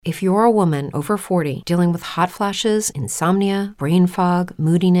If you're a woman over 40 dealing with hot flashes, insomnia, brain fog,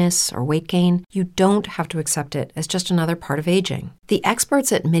 moodiness, or weight gain, you don't have to accept it as just another part of aging. The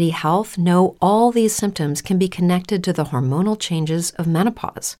experts at MIDI Health know all these symptoms can be connected to the hormonal changes of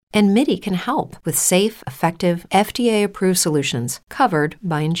menopause. And MIDI can help with safe, effective, FDA-approved solutions covered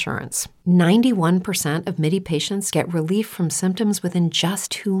by insurance. 91% of MIDI patients get relief from symptoms within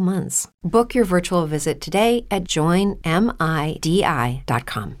just 2 months. Book your virtual visit today at joinmidi.com.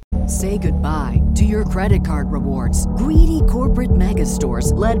 Say goodbye to your credit card rewards. Greedy corporate mega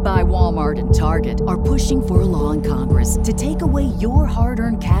stores, led by Walmart and Target, are pushing for a law in Congress to take away your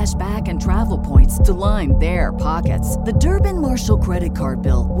hard-earned cash back and travel points to line their pockets. The Durbin-Marshall credit card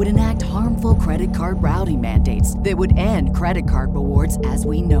bill would enact harmful credit card routing mandates that would end credit card rewards as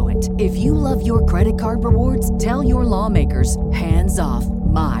we know it. If you love your credit card rewards, tell your lawmakers, hands off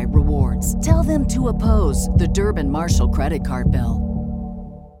my rewards. Tell them to oppose the Durbin-Marshall credit card bill.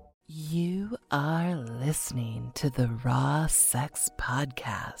 You are listening to the Raw Sex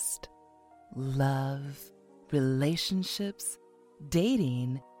Podcast. Love, relationships,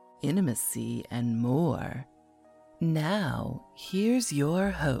 dating, intimacy, and more. Now, here's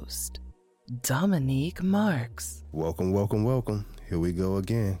your host, Dominique Marks. Welcome, welcome, welcome. Here we go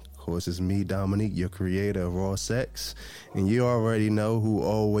again. Of course, it's me, Dominique, your creator of Raw Sex. And you already know who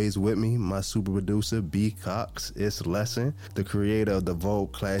always with me, my super producer, B. Cox. It's Lesson, the creator of the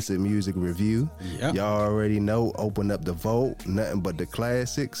Vault Classic Music Review. Yep. Y'all already know, open up the Vault, nothing but the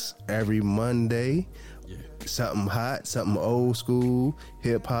classics every Monday. Something hot, something old school,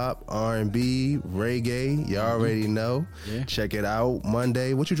 hip-hop, R&B, reggae. You already know. Yeah. Check it out.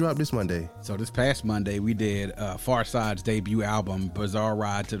 Monday. What you dropped this Monday? So this past Monday, we did Far Side's debut album, Bizarre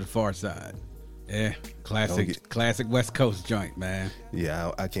Ride to the Far Side. Yeah, classic West Coast joint, man.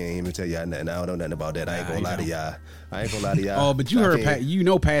 Yeah, I can't even tell y'all nothing. I don't know nothing about that. I ain't gonna lie to y'all. Oh, but you heard,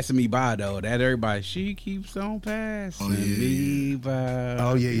 passing me by though. That everybody, she keeps on passing me by.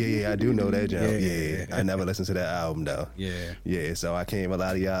 Oh yeah. I do know that joke. Yeah. I never listened to that album though. Yeah. So I can't even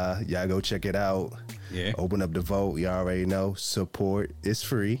lie to y'all. Y'all go check it out. Yeah. Open up the Vote. Y'all already know. Support. It's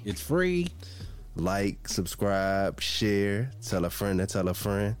free. It's free. Like, subscribe, share, tell a friend to tell a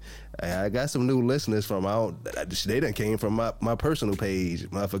friend. I got some new listeners from they done came from my personal page.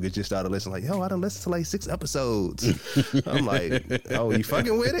 Motherfuckers just started listening like, yo, I done listened to like 6 episodes. I'm like, oh, you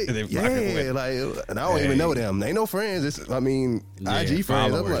fucking with it? Yeah, like, and I don't even know them. They ain't no friends. It's, IG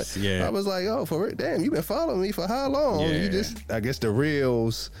friends. I was like, oh, for real? Damn, you been following me for how long? You just, I guess the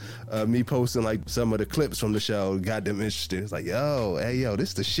reels, me posting like some of the clips from the show got them interested. It's like, yo,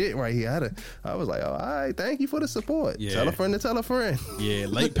 this the shit right here. I was like, oh, all right, thank you for the support. Tell a friend to tell a friend. Yeah,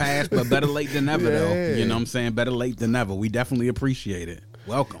 late pass, but better late than never, though. You know what I'm saying? Better late than never. We definitely appreciate it.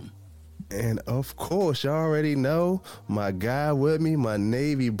 Welcome. And of course, y'all already know my guy with me, my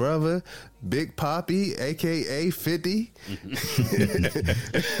Navy brother, Big Poppy, a.k.a. 50.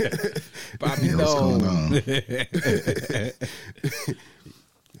 Poppy,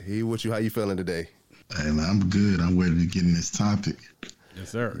 How you feeling today? Hey, man, I'm good. I'm ready to get in this topic.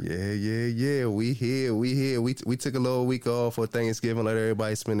 Yes, sir. Yeah. We here. We took a little week off for Thanksgiving. Let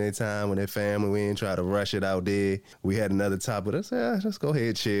everybody spend their time with their family. We ain't try to rush it out there. We had another topic. Let's go ahead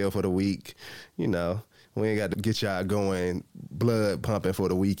and chill for the week. You know, we ain't got to get y'all going blood pumping for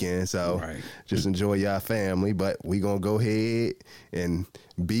the weekend. So just enjoy y'all family. But we gonna go ahead and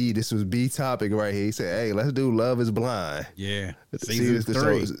this was B topic right here. He said, hey, let's do Love is Blind. Yeah. Season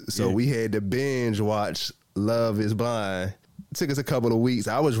 3. So we had to binge watch Love is Blind. It took us a couple of weeks.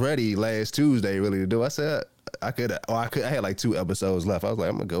 I was ready last Tuesday really to do. I said I had like 2 episodes left. I was like,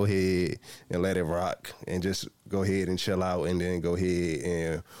 I'm gonna go ahead and let it rock and just go ahead and chill out and then go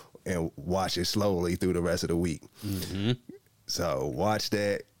ahead and watch it slowly through the rest of the week. Mm-hmm. So watch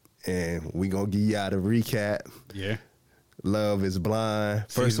that and we gonna give y'all the recap. Yeah. Love is Blind.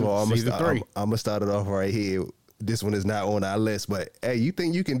 First of all, I'm gonna start it off right here. This one is not on our list, but hey, you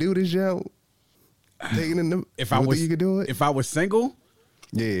think you can do this, Joe? If I was single,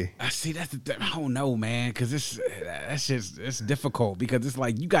 yeah. I see that's I don't know, man, because it's difficult because it's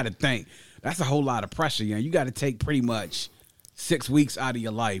like you got to think that's a whole lot of pressure. You got to take pretty much 6 weeks out of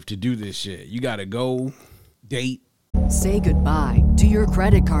your life to do this shit. You got to go date. Say goodbye to your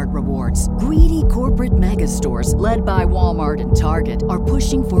credit card rewards. Greedy corporate mega stores, led by Walmart and Target, are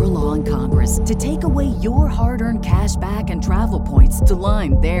pushing for a law in Congress to take away your hard-earned cash back and travel points to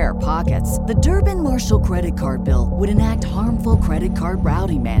line their pockets. The Durbin-Marshall credit card bill would enact harmful credit card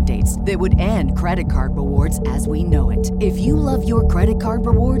routing mandates that would end credit card rewards as we know it. If you love your credit card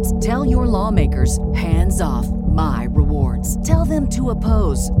rewards, tell your lawmakers, hands off my rewards. Tell them to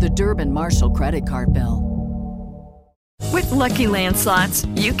oppose the Durbin-Marshall credit card bill. With Lucky Land Slots,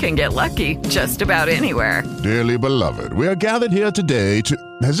 you can get lucky just about anywhere. Dearly beloved, we are gathered here today to...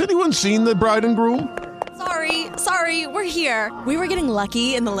 Has anyone seen the bride and groom? Sorry, we're here. We were getting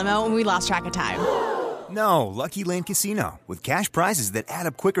lucky in the limo and we lost track of time. No, Lucky Land Casino, with cash prizes that add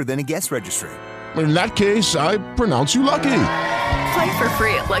up quicker than a guest registry. In that case, I pronounce you lucky. Play for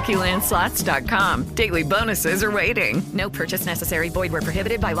free at LuckyLandSlots.com. Daily bonuses are waiting. No purchase necessary. Void where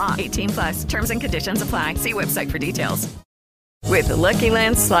prohibited by law. 18+. Terms and conditions apply. See website for details. With the Lucky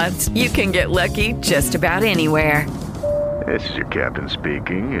Land Slots, you can get lucky just about anywhere. This is your captain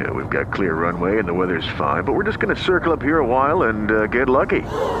speaking. We've got clear runway and the weather's fine, but we're just going to circle up here a while and get lucky.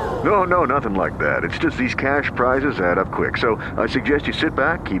 No, nothing like that. It's just these cash prizes add up quick. So I suggest you sit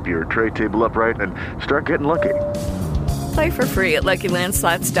back, keep your tray table upright, and start getting lucky. Play for free at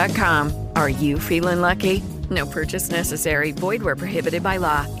LuckyLandSlots.com. Are you feeling lucky? No purchase necessary. Void where prohibited by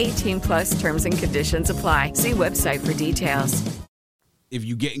law. 18+ terms and conditions apply. See website for details. If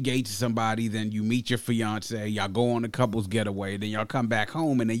you get engaged to somebody, then you meet your fiance, y'all go on a couple's getaway, then y'all come back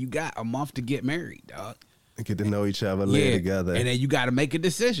home, and then you got a month to get married, dog. And get to know each other, live together. And then you got to make a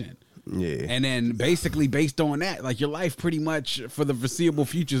decision. Yeah. And then basically based on that, like your life pretty much for the foreseeable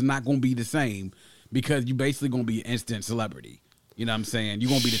future is not going to be the same because you basically going to be an instant celebrity. You know what I'm saying? You're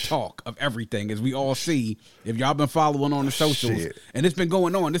going to be the talk of everything, as we all see. If y'all been following on the socials, and it's been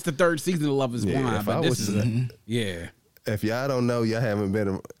going on. This is the third season of Love is Blind. But this is If y'all don't know,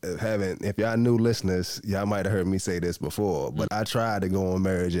 y'all if y'all new listeners, y'all might have heard me say this before, but I tried to go on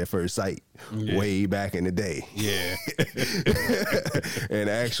Marriage at First Sight way back in the day. Yeah. And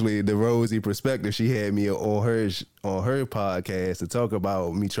actually, the Rosie Perspective, she had me on her podcast to talk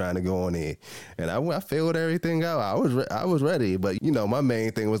about me trying to go on there. And I filled everything out. I was ready, but you know, my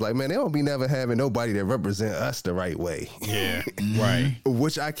main thing was like, man, they don't be never having nobody that represent us the right way. Yeah, right.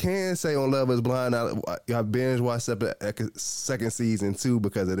 Which I can say on Love is Blind, I binge watched second season too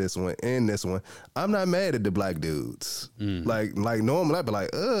because of this one. In this one, I'm not mad at the black dudes. Like normally I'd be like,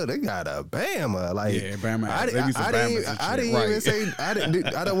 they got a Bama. Like, yeah, Bama. I didn't even say I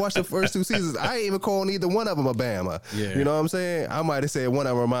didn't watch the first two seasons. I ain't even call neither one of them a Bama. Yeah. You know what I'm saying? I might have said one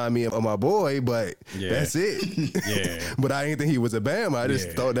of them remind me of my boy, but that's it. Yeah. But I didn't think he was a Bama. I just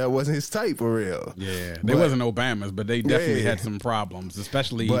thought that wasn't his type for real. Yeah. They wasn't no Bamas, but they definitely had some problems,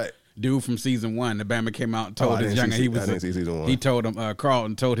 especially dude from season one. The Bama came out and told his younger I didn't see season one. He told him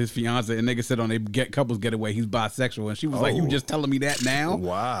Carlton told his fiance, and nigga said on they couples getaway he's bisexual, and she was like, you just telling me that now?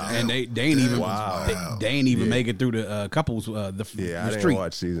 Wow. And they ain't even make it through the couples the street. I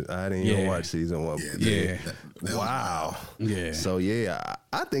didn't even watch season one. Wow. Yeah. So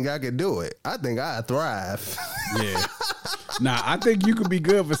I think I could do it. I think I thrive. Yeah. Nah, I think you could be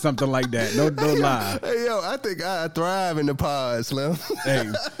good for something like that. No lie. Hey, yo, I think I thrive in the pod, Slim. Hey,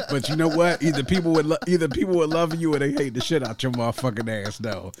 but you know what? Either people would love you or they hate the shit out your motherfucking ass.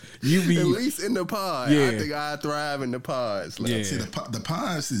 Though you be at least in the pod. Yeah. I think I thrive in the pod, Slim. Yeah. See, the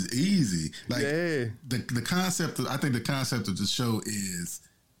pods is easy. Like the concept. I think the concept of the show is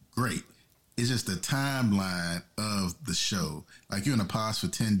great. It's just the timeline of the show. Like you're in a pause for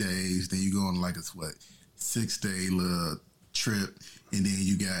 10 days, then you go on like 6-day little trip, and then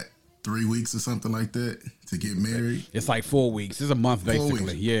you got 3 weeks or something like that to get married. It's like 4 weeks. It's a month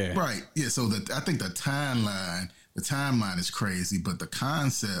basically. Yeah. Right. Yeah. So I think the timeline is crazy, but the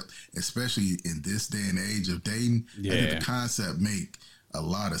concept, especially in this day and age of dating, I think the concept make a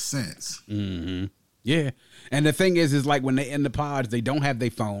lot of sense. Mm-hmm. Yeah. And the thing is like when they in the pods, they don't have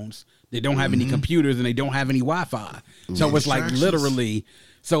their phones, they don't have any computers, and they don't have any Wi-Fi. So it's like literally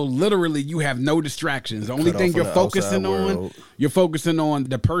you have no distractions. The only thing you're focusing on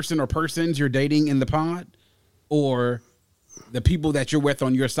the person or persons you're dating in the pod, or the people that you're with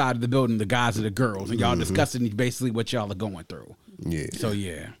on your side of the building, the guys or the girls, and y'all discussing basically what y'all are going through. Yeah. So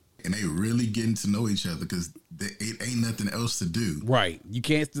yeah. And they really getting to know each other because it ain't nothing else to do. Right. You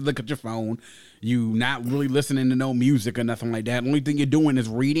can't look at your phone. You not really listening to no music or nothing like that. The only thing you're doing is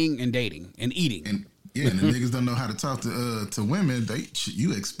reading and dating and eating. And the niggas don't know how to talk to women.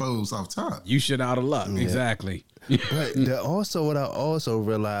 You expose off top. You shit out of luck. Yeah. Exactly. But what I also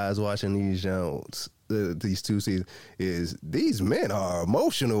realized watching these shows, these two seasons, is these men are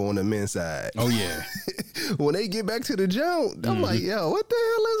emotional on the men's side. Oh yeah. When they get back to the jump, I'm like, yo, what the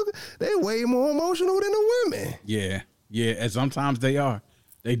hell is? They way more emotional than the women. Yeah, yeah, and sometimes they are.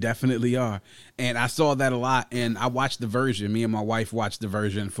 They definitely are. And I saw that a lot, and I watched the version. Me and my wife watched the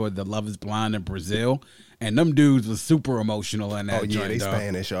version for the Love is Blind in Brazil, and them dudes was super emotional in that. Oh yeah, they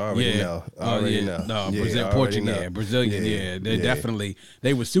Spanish. I already know. No, Portuguese, Brazilian. They definitely,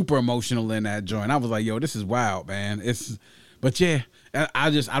 they were super emotional in that joint. I was like, yo, this is wild, man. But yeah, I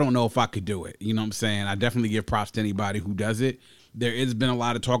don't know if I could do it. You know what I'm saying? I definitely give props to anybody who does it. There has been a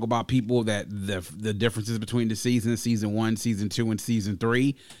lot of talk about people that the differences between the seasons, season 1, season 2, and season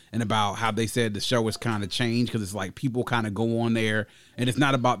 3, and about how they said the show has kind of changed because it's like people kind of go on there, and it's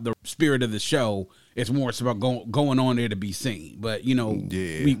not about the spirit of the show. It's more about going on there to be seen. But, you know,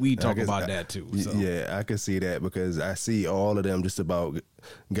 we talk about that too. So. Yeah, I can see that because I see all of them just about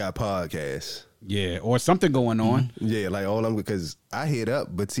got podcasts. Yeah, or something going on. Yeah, like all of them, because I hit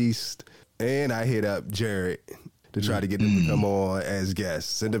up Batiste and I hit up Jared to try to get them to come on as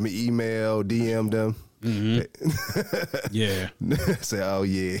guests. Send them an email, DM them. Yeah. Say, oh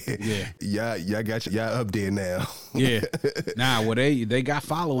yeah. Y'all got y'all up there now. Yeah. Nah, well they got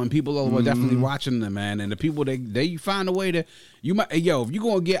following. People are definitely watching them, man. And the people they find a way to if you're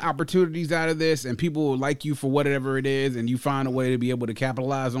gonna get opportunities out of this and people like you for whatever it is and you find a way to be able to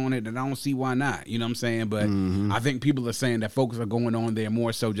capitalize on it, then I don't see why not. You know what I'm saying? But I think people are saying that folks are going on there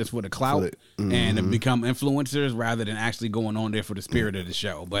more so just for the clout and to become influencers rather than actually going on there for the spirit of the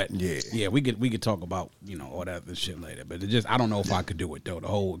show. But yeah, we could talk about, you know, all that other shit later. But I don't know if I could do it though, the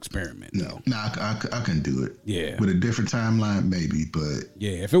whole experiment though. No, I can do it. Yeah. With a different timeline, maybe, but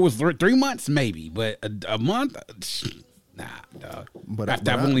yeah, if it was 3 months, maybe, but a month, nah, dog. But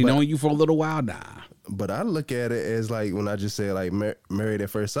after I've only known you for a little while, nah. But I look at it as like when I just say like Married at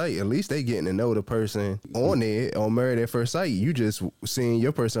First Sight. At least they getting to know the person on there on Married at First Sight. You just seeing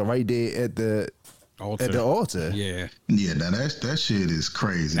your person right there at the altar. Yeah. Now that shit is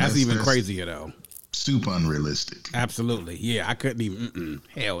crazy. That's even crazier though. Super unrealistic. Absolutely. Yeah, I couldn't even.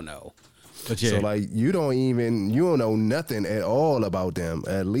 Hell no. But yeah. So like you don't know nothing at all about them.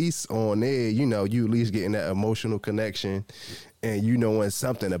 At least on there, you know, you at least getting that emotional connection and you knowing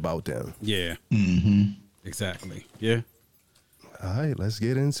something about them. Yeah. Exactly. Yeah. All right, let's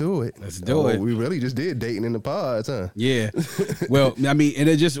get into it. Let's do it. We really just did dating in the pods, huh? Yeah. Well, I mean, and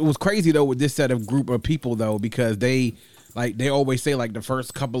it was crazy though with this set of group of people though, because they always say like the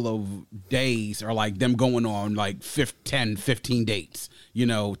first couple of days are like them going on like 10, 15 dates, you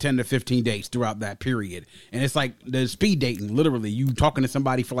know, 10 to 15 dates throughout that period. And it's like the speed dating, literally you talking to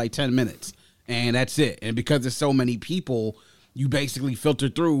somebody for like 10 minutes and that's it. And because there's so many people, you basically filter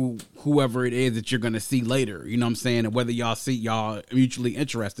through whoever it is that you're going to see later. You know what I'm saying? And whether y'all mutually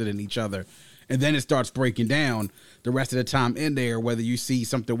interested in each other. And then it starts breaking down the rest of the time in there, whether you see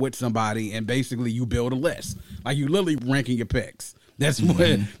something with somebody and basically you build a list. Like you literally ranking your picks. That's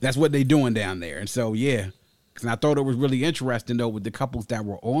what they doing down there. And so, yeah, because I thought it was really interesting, though, with the couples that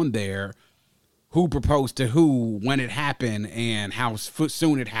were on there, who proposed to who, when it happened, and how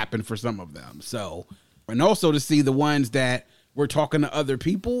soon it happened for some of them. So, and also to see the ones that were talking to other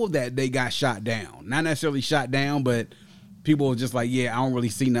people that they got shot down. Not necessarily shot down, but people were just like, yeah, I don't really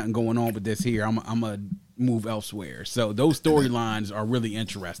see nothing going on with this here. I'm going to move elsewhere. So those storylines are really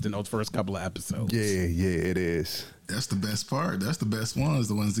interesting, those first couple of episodes. Yeah, it is. That's the best part. That's the best ones,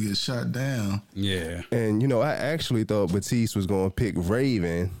 the ones that get shot down. Yeah. And, you know, I actually thought Batiste was going to pick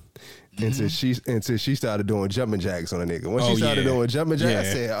Raven until she started doing jumping jacks on a nigga. When she started doing jumping jacks,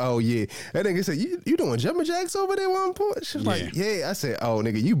 I said, oh, yeah. That nigga said, you doing jumping jacks over there one point? She was like, yeah. I said, oh,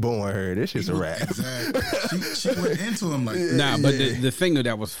 nigga, you born her. This shit's a rap. Exactly. she went into him like that. Nah, but the thing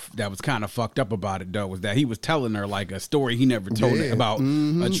that was kind of fucked up about it, though, was that he was telling her like a story he never told her about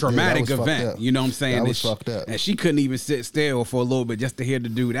a traumatic event. You know what I'm saying? That was fucked up. And she couldn't even sit still for a little bit just to hear the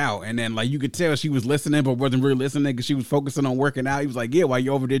dude out. And then, like, you could tell she was listening, but wasn't really listening because she was focusing on working out. He was like, yeah, while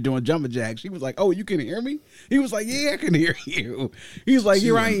you over there doing jumping jacks. She was like, oh, you can hear me? He was like, yeah, I can hear you. He was like,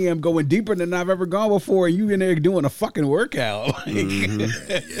 here I am going deeper than I've ever gone before, and you in there doing a fucking workout.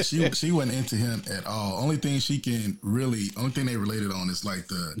 Yeah, she wasn't into him at all. Only thing they related on is like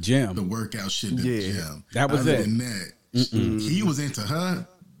the gym, the workout shit. The gym. That was it. He was into her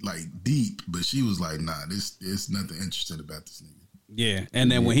like deep, but she was like, nah, it's nothing interesting about this nigga. Yeah, and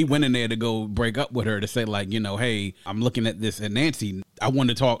then when he went in there to go break up with her to say like, you know, hey, I'm looking at this, and Nancy, I want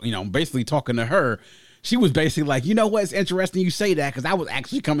to talk, you know, basically talking to her. She was basically like, you know what, it's interesting you say that because I was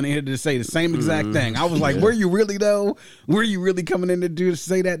actually coming in here to say the same exact thing. I was like, were you really though? Were you really coming in to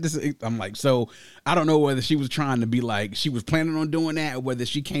say that? I'm like, so I don't know whether she was trying to be like, she was planning on doing that, or whether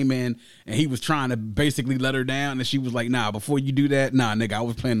she came in and he was trying to basically let her down, and she was like, nah, before you do that, nah, nigga, I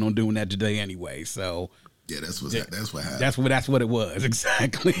was planning on doing that today anyway, so... Yeah, that's what happened. That's what it was,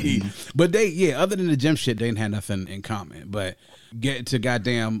 exactly. But other than the gym shit, they didn't have nothing in common. But get to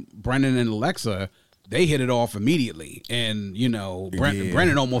goddamn Brennan and Alexa, they hit it off immediately. And, you know,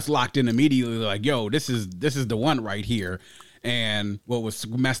 Brennan almost locked in immediately, like, yo, this is the one right here. And what was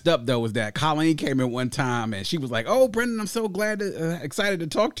messed up though was that Colleen came in one time and she was like, "Oh, Brendan, I'm so glad, excited to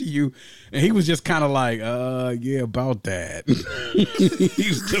talk to you." And he was just kind of like, yeah, about that." He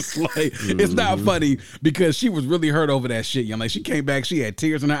was just like, it's not funny because she was really hurt over that shit. Like, she came back, she had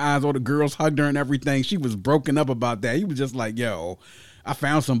tears in her eyes, all the girls hugged her and everything. She was broken up about that. He was just like, "Yo, I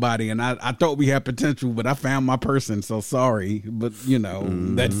found somebody and I thought we had potential, but I found my person. So sorry, but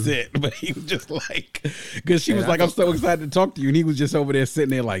that's it." But he was just like, because she was like, "I'm so excited to talk to you," and he was just over there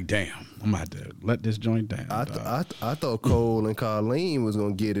sitting there like, "Damn, I'm about to let this joint down." I thought Cole and Colleen was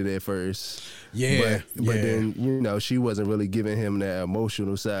gonna get it at first. Yeah, but then she wasn't really giving him that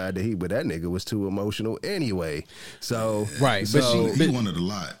emotional side but that nigga was too emotional anyway. So right, but he wanted a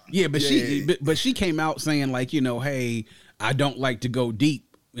lot. Yeah, but she came out saying like, "Hey, I don't like to go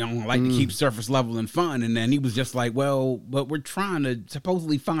deep. I don't like to keep surface level and fun." And then he was just like, "Well, but we're trying to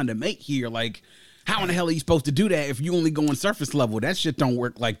supposedly find a mate here. Like, how in the hell are you supposed to do that if you only go on surface level? That shit don't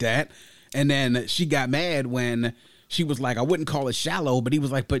work like that." And then she got mad when she was like, "I wouldn't call it shallow," but he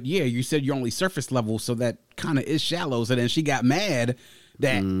was like, "But yeah, you said you're only surface level, so that kind of is shallow." So then she got mad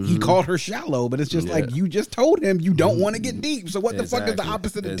that he called her shallow, but it's just like, you just told him you don't want to get deep. So what the fuck is the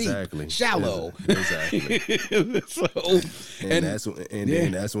opposite of deep? Shallow. Exactly.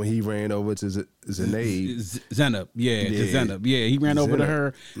 Then that's when he ran over to Zenab. To Zenab. Yeah, he ran over to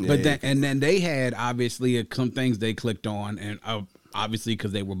her. But then they had obviously some things they clicked on, and obviously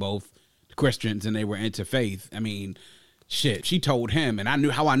because they were both Christians and they were into faith. I mean, shit, she told him, and I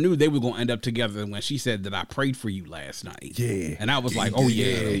knew they were gonna end up together when she said that I prayed for you last night. Yeah, and I was like, oh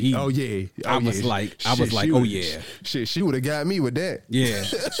yeah. I was like, oh yeah. Shit, she would have got me with that. Yeah,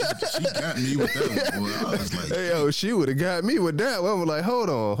 she got me with that one. Boy, I was like, hey, yo, she would have got me with that one. I was like, hold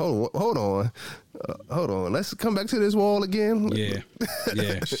on. Let's come back to this wall again. Yeah.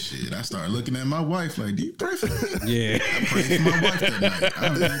 Shit, I started looking at my wife like, "Do you pray for me?" Yeah, I prayed for my wife that night. I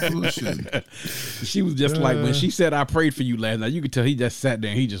was bullshit. She was just like, when she said I prayed for you last night, you could tell he just sat there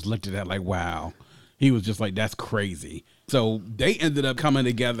and he just looked at that like, wow. He was just like, that's crazy. So they ended up coming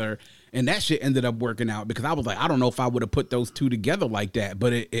together, and that shit ended up working out because I was like, I don't know if I would have put those two together like that,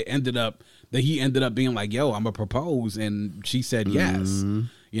 but it ended up that he ended up being like, "Yo, I'm gonna propose," and she said yes.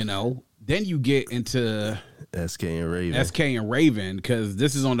 Then you get into SK and Raven, because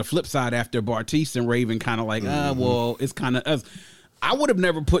this is on the flip side after Bartise and Raven kind of like, well, it's kind of us. I would have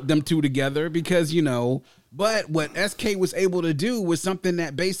never put them two together because, but what SK was able to do was something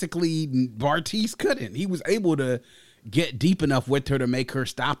that basically Bartise couldn't. He was able to get deep enough with her to make her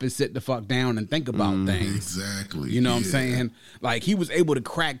stop and sit the fuck down and think about things. Exactly. You know what I'm saying? Like, he was able to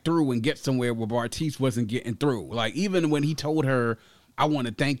crack through and get somewhere where Bartise wasn't getting through. Like, even when he told her, "I want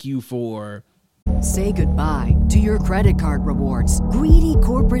to thank you for..." Say goodbye to your credit card rewards. Greedy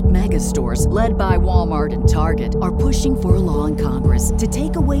corporate mega stores, led by Walmart and Target, are pushing for a law in Congress to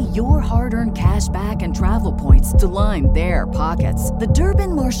take away your hard-earned cash back and travel points to line their pockets. The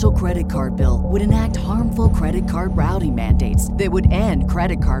Durbin-Marshall credit card bill would enact harmful credit card routing mandates that would end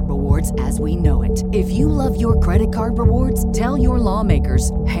credit card rewards as we know it. If you love your credit card rewards, tell your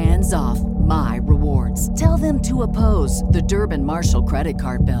lawmakers, hands off my rewards. Tell them to oppose the Durbin-Marshall credit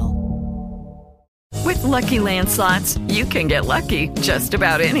card bill. With Lucky Land Slots, you can get lucky just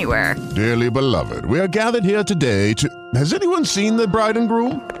about anywhere. Dearly beloved, we are gathered here today to... Has anyone seen the bride and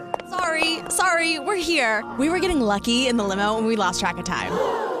groom? Sorry, we're here. We were getting lucky in the limo and we lost track of time.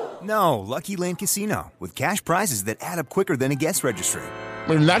 No, Lucky Land Casino, with cash prizes that add up quicker than a guest registry.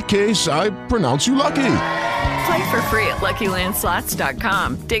 In that case, I pronounce you lucky. Play for free at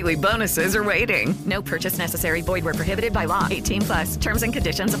LuckyLandSlots.com. Daily bonuses are waiting. No purchase necessary. Void where prohibited by law. 18+. Terms and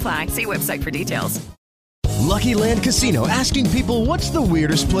conditions apply. See website for details. Lucky Land Casino, asking people, "What's the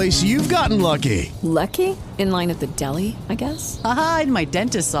weirdest place you've gotten lucky?" Lucky? In line at the deli, I guess? Aha, in my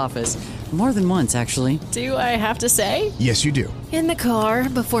dentist's office. More than once, actually. Do I have to say? Yes, you do. In the car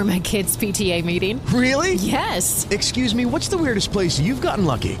before my kids' PTA meeting. Really? Yes. Excuse me, what's the weirdest place you've gotten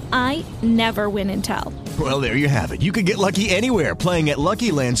lucky? I never win and tell. Well, there you have it. You can get lucky anywhere, playing at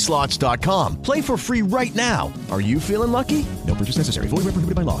LuckyLandSlots.com. Play for free right now. Are you feeling lucky? No purchase necessary. Void where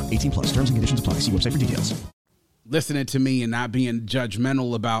prohibited by law. 18+. Terms and conditions apply. See website for details. Listening to me and not being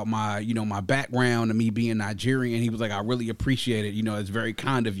judgmental about my, my background and me being Nigerian, he was like, "I really appreciate it. It's very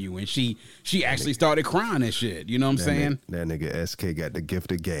kind of you." And she actually started crying and shit. You know what I'm saying? That nigga SK got the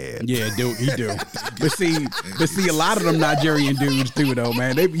gift of gab. Yeah, dude, he do. But see, a lot of them Nigerian dudes too, though,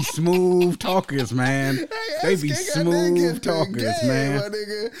 man. They be smooth talkers, man. They be smooth talkers, man. My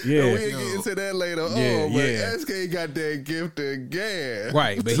nigga. Yeah, we'll get into that later. Yeah. SK got that gift of gab.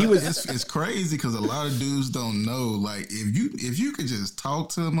 Right, but he was. It's crazy because a lot of dudes don't know show, like if you could just talk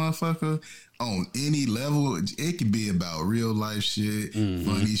to a motherfucker on any level, it could be about real life shit,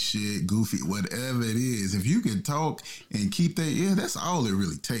 funny shit, goofy, whatever it is. If you can talk and keep that, that's all it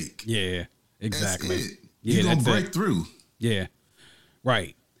really take. Yeah, exactly. That's it. Yeah, You're gonna that's break it. through. Yeah,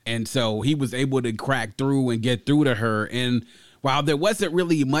 right. And so he was able to crack through and get through to her. And while there wasn't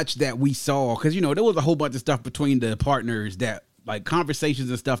really much that we saw, because, you know, there was a whole bunch of stuff between the partners that, like, conversations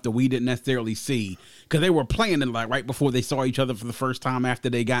and stuff that we didn't necessarily see, because they were playing it, like, right before they saw each other for the first time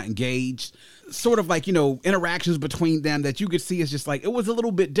after they got engaged. Sort of like, you know, interactions between them that you could see is just like, it was a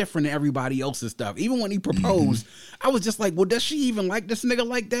little bit different than everybody else's stuff. Even when he proposed, I was just like, well, does she even like this nigga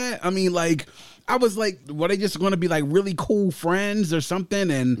like that? I mean, like, I was like, were they just going to be like really cool friends or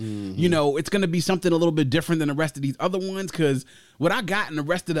something? And, you know, it's going to be something a little bit different than the rest of these other ones. Because what I got in the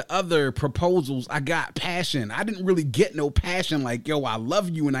rest of the other proposals, I got passion. I didn't really get no passion like, yo, I love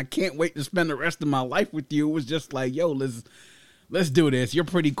you and I can't wait to spend the rest of my life with you. It was just like, yo, let's do this. You're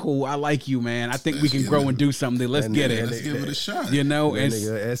pretty cool. I like you, man. I think we can grow and do something. Let's get it. Let's give it a shot. You know, and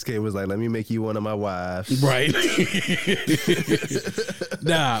nigga SK was like, let me make you one of my wives. Right.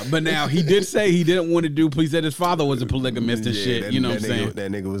 Nah, but now he did say he didn't want to do, he said his father was a polygamist and shit. You know what I'm saying?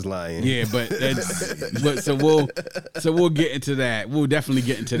 That nigga was lying. Yeah, but so we'll get into that. We'll definitely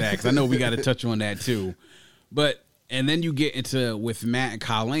get into that because I know we got to touch on that too. But and then you get into with Matt and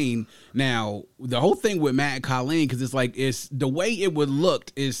Colleen. Now, the whole thing with Matt and Colleen, because it's the way it would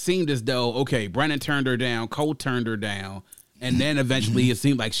looked, it seemed as though, okay, Brennan turned her down, Cole turned her down, and then eventually it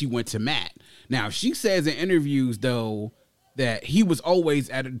seemed like she went to Matt. Now, she says in interviews, though, that he was always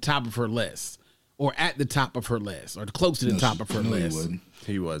at the top of her list, or at the top of her list, or close to the top of her list.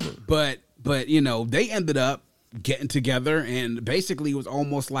 He wasn't. But you know, they ended up getting together, and basically it was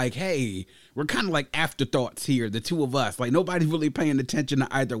almost like, hey, we're kind of like afterthoughts here, the two of us. Like, nobody's really paying attention to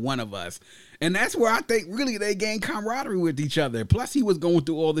either one of us. And that's where I think really they gained camaraderie with each other. Plus, he was going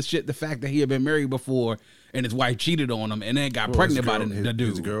through all the shit, the fact that he had been married before and his wife cheated on him and then got pregnant by the dude.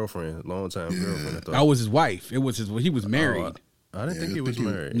 His girlfriend, long-time girlfriend. I thought. That was his wife. It was he was married. I didn't think he was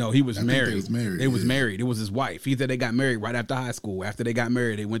married. No, he was married. They was married. It was his wife. He said they got married right after high school. After they got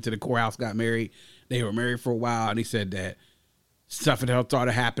married, they went to the courthouse, got married. They were married for a while, and he said that stuff had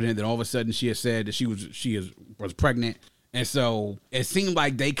started happening. Then all of a sudden, she had said that she was pregnant, and so it seemed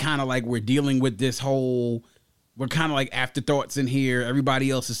like they kind of like were dealing with this whole. We're kind of like afterthoughts in here.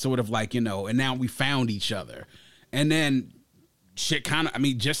 Everybody else is sort of like, you know, and now we found each other, and then shit kind of. I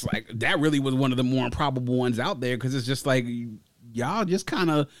mean, just like that really was one of the more improbable ones out there because it's just like. Y'all just kind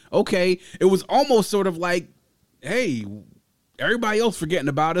of okay. It was almost sort of like, hey, everybody else forgetting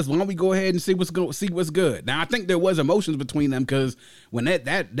about us. Why don't we go ahead and see what's good? Now I think there was emotions between them because when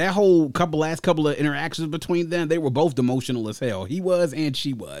that whole last couple of interactions between them, they were both emotional as hell. He was and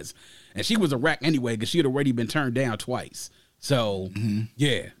she was a wreck anyway because she had already been turned down twice. So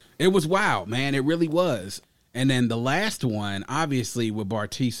yeah, it was wild, man. It really was. And then the last one, obviously, with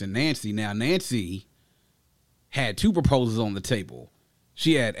Bartise and Nancy. Now Nancy had two proposals on the table.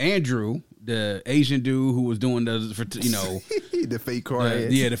 She had Andrew, the Asian dude who was doing the fake crying.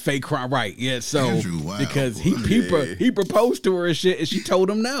 The fake cry, right? Yeah, so Andrew, wow, because he proposed to her and shit, and she told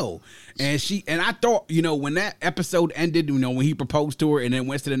him no. And I thought, you know, when that episode ended, you know, when he proposed to her and then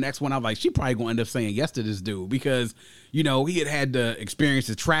went to the next one, I was like, she probably gonna end up saying yes to this dude because, you know, he had the experience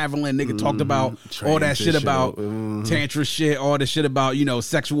of traveling. Nigga talked about all that shit about tantra shit, all the shit about, you know,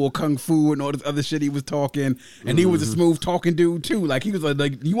 sexual kung fu and all this other shit he was talking. And he was a smooth talking dude too. Like he was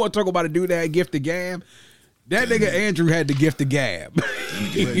like you want to talk about a dude that had gift of gab? That nigga Andrew had the gift of gab.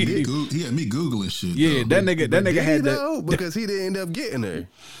 He had me Googling shit. Yeah, though. that nigga had because he didn't end up getting her.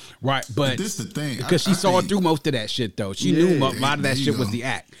 Right, but this the thing because she saw through most of that shit though. She knew a lot of that shit was the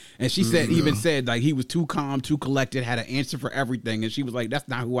act, and she said like he was too calm, too collected, had an answer for everything, and she was like, "That's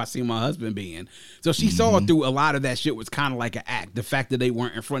not who I see my husband being." So she saw through a lot of that shit was kind of like an act. The fact that they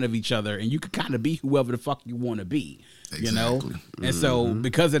weren't in front of each other, and you could kind of be whoever the fuck you want to be, you know. And so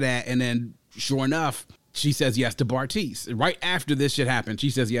because of that, and then sure enough, she says yes to Bartise. Right after this shit happened, she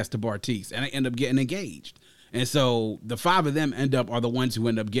says yes to Bartise, and they end up getting engaged. And so the five of them are the ones who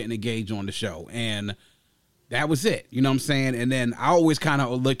end up getting engaged on the show. And that was it. You know what I'm saying? And then I always kind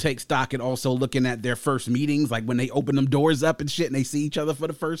of take stock at also looking at their first meetings, like when they open them doors up and shit and they see each other for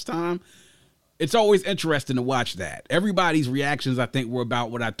the first time. It's always interesting to watch that. Everybody's reactions, I think, were about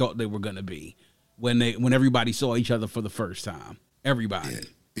what I thought they were going to be when everybody saw each other for the first time. Everybody.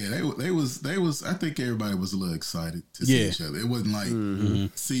 Yeah, they was. I think everybody was a little excited to see each other. It wasn't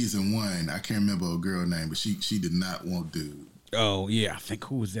like season 1. I can't remember a girl name, but she did not want dude. Oh yeah, I think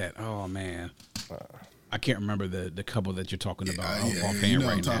who was that? Oh man, I can't remember the couple that you're talking about offhand you know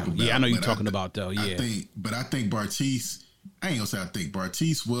right now. about, Yeah, I know you're but talking about though. Yeah, I think Bartice. I ain't gonna say I think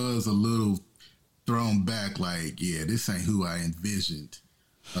Bartice was a little thrown back. Like, yeah, this ain't who I envisioned.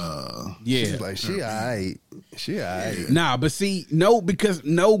 Yeah, like she alright. Nah, but see, because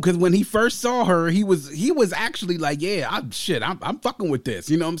when he first saw her, he was actually like, yeah, I'm fucking with this.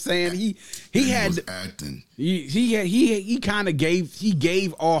 You know what I'm saying? He had was acting. He kind of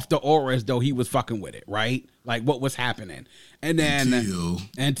gave off the aura as though he was fucking with it, right? Like what was happening, and then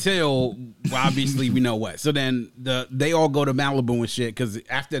until well, obviously we know what. So then they all go to Malibu and shit because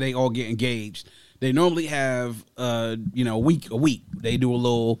after they all get engaged. They normally have, a week. They do a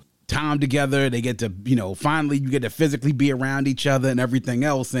little time together. They get to, finally you get to physically be around each other and everything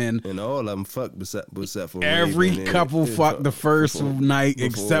else. And all of them fuck except for every Raven couple fucked the first night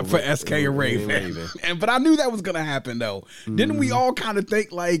except for SK and Raven. But I knew that was going to happen, though. Didn't we all kind of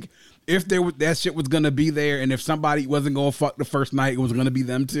think, like, if that shit was going to be there and if somebody wasn't going to fuck the first night, it was going to be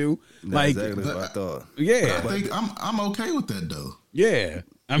them too? That's like, exactly what I thought. Yeah. I think I'm okay with that, though. Yeah.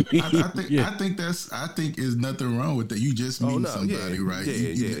 I mean, I think there's nothing wrong with that. You just meet somebody, right?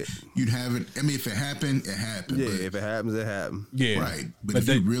 You'd have it. I mean, if it happened, it happened. Yeah, if it happens, it happened. Yeah, right. But if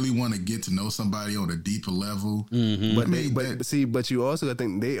you really want to get to know somebody on a deeper level, but you also got to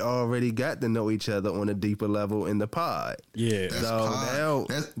think they already got to know each other on a deeper level in the pod. Yeah,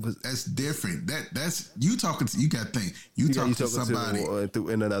 that's different. That's you talking. You got to think. You talking to somebody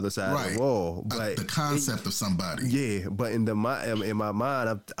in another side of the wall. But the concept of somebody. Yeah, but in my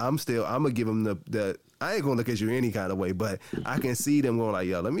mind. I'm gonna give them the I ain't gonna look at you any kind of way, but I can see them going like,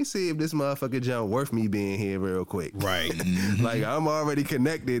 yo, let me see if this motherfucker John worth me being here real quick. Right. Like I'm already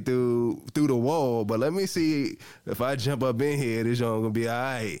connected through the wall, but let me see if I jump up in here, this John gonna be all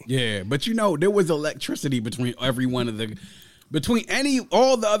right. Yeah, but there was electricity between every one of the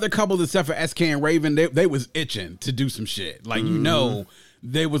all the other couples except for SK and Raven, they was itching to do some shit. Like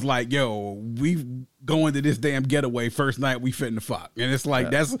they was like, yo, we going to this damn getaway first night we fitting the fuck. And it's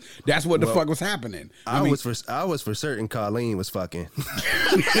like that's what the fuck was happening. I was for certain Colleen was fucking.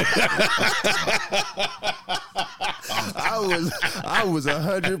 I was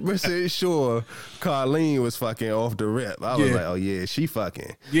 100% sure Colleen was fucking off the rip. I was like, oh yeah, she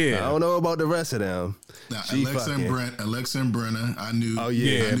fucking. Yeah. I don't know about the rest of them. Now, Alexa and Brenna, I knew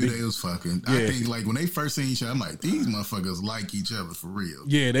they was fucking. Yeah. I think like when they first seen each other, I'm like, these motherfuckers like each other for real.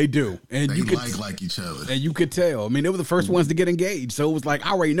 Yeah, they do. And they you could like each other. And you could tell. I mean, they were the first ones to get engaged. So it was like,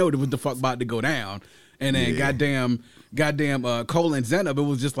 I already know what the fuck about to go down. And then goddamn Cole and Zenab, it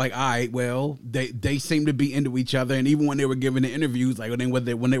was just like, all right, well, they seem to be into each other. And even when they were giving the interviews, like when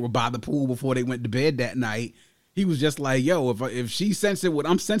they were by the pool before they went to bed that night, he was just like, yo, if she sensing what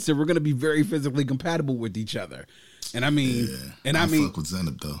I'm sensing, we're gonna be very physically compatible with each other. And I mean, I fuck with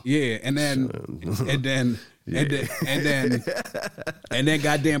Zenab though. Yeah, and then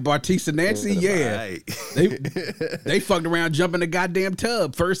goddamn Bartice and Nancy, they fucked around jumping the goddamn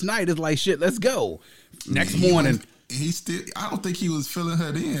tub first night. It's like shit, let's go. Next morning, I don't think he was filling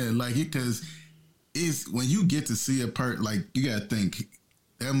her in like it because it's when you get to see a part like you gotta think.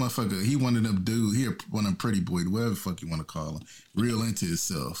 That motherfucker, he one of them dudes, he one of them pretty boy, whatever the fuck you want to call him, real into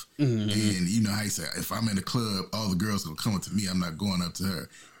himself. Mm-hmm. And you know how he said, if I'm in the club, all the girls gonna come up to me, I'm not going up to her.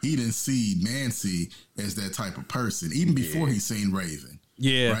 He didn't see Nancy as that type of person, even before he seen Raven.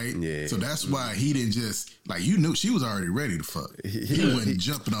 Yeah. Right? Yeah. So that's why he didn't just, like, you knew she was already ready to fuck. He wasn't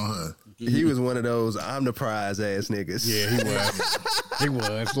jumping on her. He was one of those I'm the prize ass niggas. Yeah, he was. He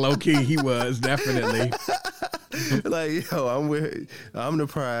was. Low key, he was, definitely. Like, yo, I'm the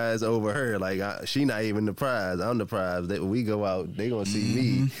prize over her. Like, she not even the prize. I'm the prize. That when we go out, they gonna see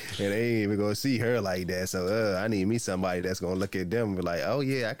me, and they ain't even gonna see her like that. So, I need me somebody that's gonna look at them and be like, oh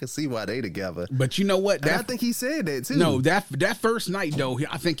yeah, I can see why they together. But you know what? I think he said that too. No, that first night though,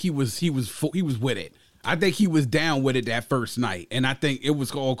 I think he was with it. I think he was down with it that first night, and I think it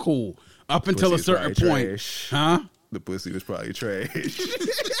was all cool up until a certain point. Trash. Huh? The pussy was probably trash.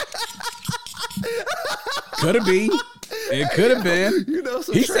 Could have been. It could have been. You know,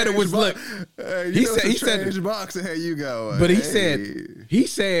 he said it was look. He said boxing. How you go? But he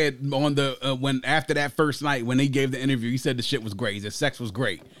said on the when after that first night when he gave the interview, he said the shit was great. The sex was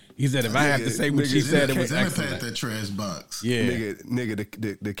great. He said if I have to say what she said, it was excellent. That trash box. Yeah,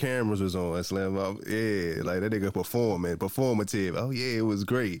 nigga, the cameras was on Slim. Yeah, like that nigga performative. Oh yeah, it was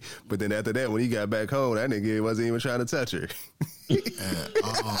great. But then after that, when he got back home, that nigga wasn't even trying to touch her.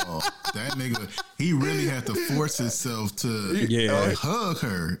 That nigga, he really had to force himself to hug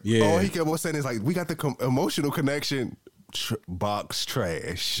her. Yeah. All he kept on saying is like, we got the emotional connection. Box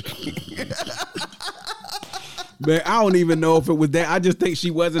trash. Man, I don't even know if it was that. I just think she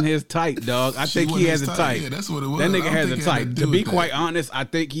wasn't his type, dog. I think he has a type. Yeah, that's what it was. That nigga has a type. To be quite honest, I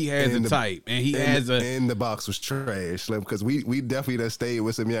think he has a type, and he has a. And the box was trash, Slim, because we definitely done stayed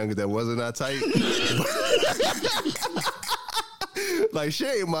with some youngers that wasn't our type. Like, she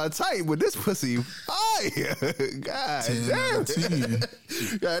ain't my type, but this pussy fire. God damn.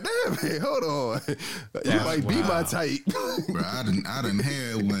 God damn it. Hold on. You might be my type. Bro, I done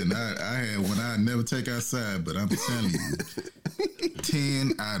had one. I had one I never take outside, but I'm telling you,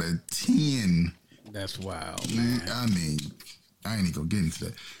 10 out of 10. That's wild, man. I mean, I ain't even gonna get into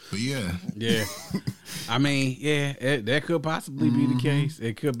that. But yeah. Yeah. I mean, yeah, that could possibly be the case.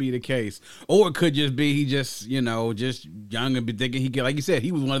 It could be the case. Or it could just be he just, just young and be thinking he could, like you said,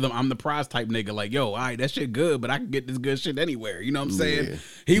 he was one of them I'm the prize type nigga. Like, yo, all right, that shit good, but I can get this good shit anywhere. You know what I'm saying? Yeah.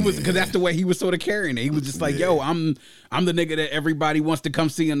 He was, because that's the way he was sort of carrying it. He was just like, yo, I'm the nigga that everybody wants to come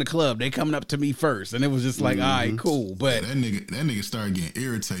see in the club. They coming up to me first. And it was just like, all right, cool. But that nigga started getting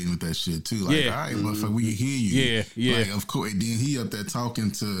irritating with that shit too. Like, all right, motherfucker, we can hear you. Yeah. Like, of course, and then he up there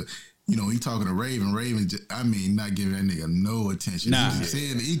talking to, he talking to Raven. Raven, not giving that nigga no attention. Nah.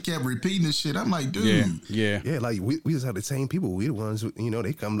 He kept repeating this shit. I'm like, dude. Yeah. Like, we just have the same people. We the ones who,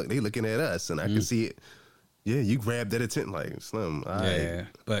 they looking at us, and I can see it. Yeah, you grab that attention, like, Slim. Yeah,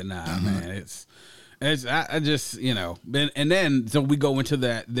 but nah, man, it's I just, and then so we go into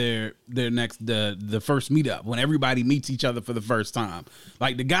their next the first meetup when everybody meets each other for the first time.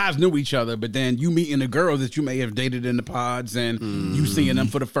 Like, the guys knew each other, but then you meeting the girls that you may have dated in the pods, and you seeing them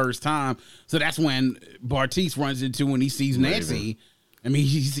for the first time. So that's when Bartise runs into when he sees Nancy. I mean,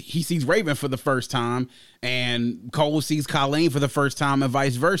 he sees Raven for the first time, and Cole sees Colleen for the first time, and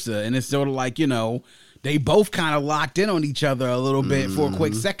vice versa. And it's sort of like, they both kind of locked in on each other a little bit for a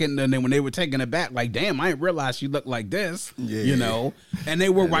quick second, and then when they were taking it back, like, damn, I didn't realize she looked like this, and they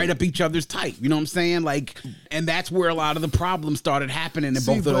were right up each other's type, you know what I'm saying? Like, and that's where a lot of the problems started happening in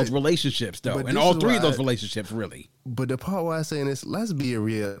both of those relationships, though, and all three of those relationships, really. But the part where I'm saying is, let's be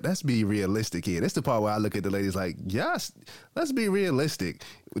realistic here. That's the part where I look at the ladies like, yes, let's be realistic.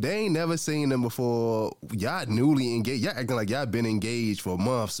 They ain't never seen them before. Y'all newly engaged. Y'all acting like y'all been engaged for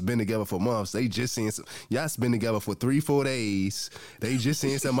months, been together for months. They just seen y'all been together for 3-4 days. They just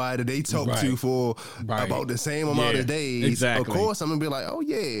seen somebody that they talked to for about the same amount of days. Exactly. Of course, I'm gonna be like, oh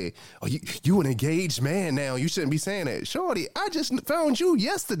yeah, you an engaged man now. You shouldn't be saying that, shorty. I just found you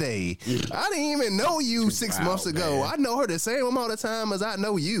yesterday. I didn't even know you 6 months ago. Man. I know her the same amount of time as I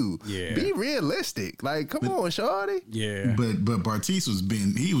know you. Yeah. Be realistic. Like, come on, shorty. Yeah. But Bartise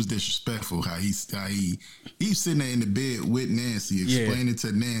he was disrespectful how he sitting there in the bed with Nancy explaining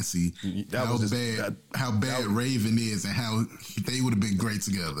to Nancy how bad Raven is and how they would have been great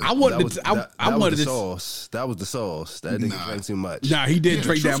together. That was the sauce. That that nigga drank too much. Nah, he did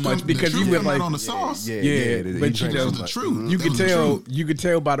drink that much because he was like on the sauce. But the truth. You could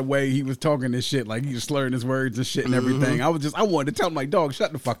tell by the way he was talking this shit, like he was slurring his words and shit and everything. I wanted to tell him, like, dog,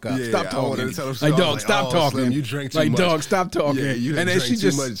 shut the fuck up. Stop talking. Like, dog, stop talking. Slim, you drank too much. Like, dog, stop talking. Yeah, and then she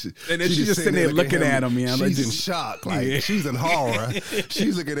just sitting there looking at him. Yeah, she's in shock. Like, she's in horror.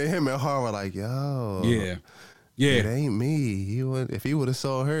 She's looking at him in horror. Like, yo, yeah, it ain't me. If he would have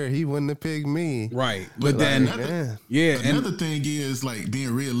saw her, he wouldn't have picked me. Right, but then another thing is, like,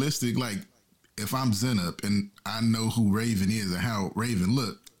 being realistic. Like, if I'm Zenup and I know who Raven is and how Raven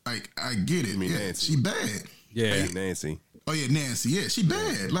looked, like, I get it. Nancy. She bad. Yeah, Nancy. Oh yeah, Nancy. Yeah, she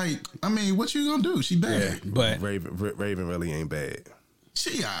bad. Like, I mean, what you gonna do? She bad. Yeah, but Raven really ain't bad.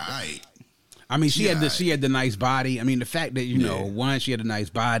 She alright. I mean, she had the nice body. I mean, the fact that one, she had a nice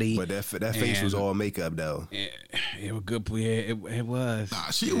body, but that face was all makeup though. It was good. Yeah, it was.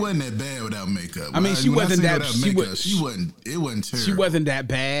 Nah, she wasn't that bad without makeup. I mean, she wasn't that. She wasn't. It wasn't terrible. She wasn't that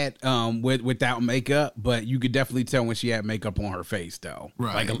bad without makeup, but you could definitely tell when she had makeup on her face, though.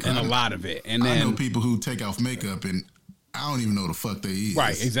 Right, like and a lot of it. And then I know people who take off makeup and I don't even know the fuck they is.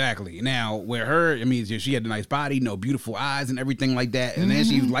 Right, exactly. Now, where her, I mean, she had a nice body, beautiful eyes and everything like that. And then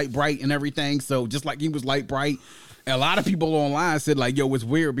she was light bright and everything. So just like he was light bright, a lot of people online said, like, yo, it's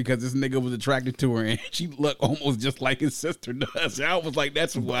weird because this nigga was attracted to her and she looked almost just like his sister does. I was like,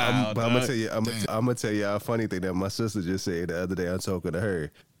 that's wild. But I'm gonna tell you a funny thing that my sister just said the other day. I'm talking to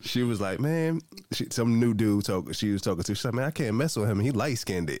her. She was like, man, some new dude she was talking to. She said, man, I can't mess with him. He light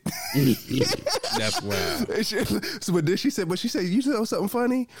skinned it. That's wild. But she said, you know something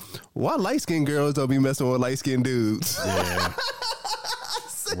funny? Why light skinned girls don't be messing with light skinned dudes? Yeah.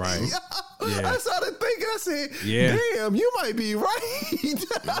 Right. Yeah. I started thinking, I said, damn, you might be right.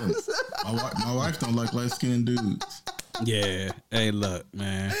 My wife don't like light skinned dudes. Yeah. Hey, look,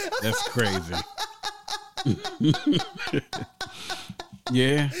 man, that's crazy.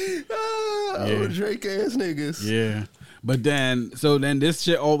 Yeah. Yeah. Drake ass niggas. Yeah. But then this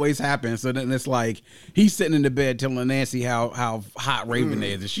shit always happens. So then it's like he's sitting in the bed telling Nancy how hot Raven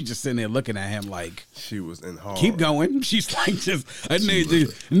is, and she just sitting there looking at him like she was in hard. Keep going. She's like just a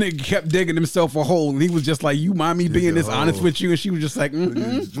nigga kept digging himself a hole, and he was just like, "You mind me being this honest with you?" And she was just like, It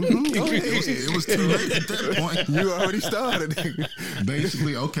was too late at that point. You already started.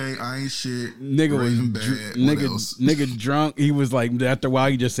 Basically, okay, I ain't shit. Nigga was bad. Nigga drunk. He was like, after a while,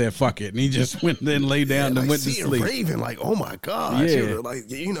 he just said, "Fuck it," and he just went then lay down and went to sleep. Raven, like, oh my god, yeah,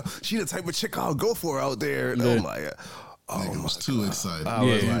 she the type of chick I'll go for out there. And oh my god. I was too excited. I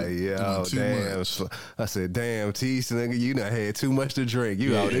was like, yo, damn. I said, damn, Tease, nigga, you done had too much to drink.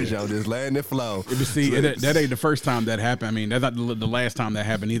 You out there, y'all just letting it flow. But see, that ain't the first time that happened. I mean, that's not the last time that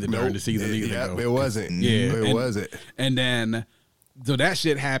happened either during the season either. It wasn't. Yeah, it wasn't. And then, so that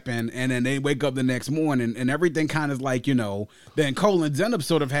shit happened, and then they wake up the next morning, and everything kind of like, then Cole and Zenab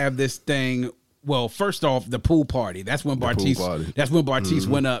sort of have this thing. Well, first off, the pool party. That's when Bartise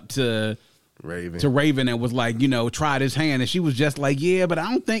went up to Raven and was like, tried his hand, and she was just like, yeah, but I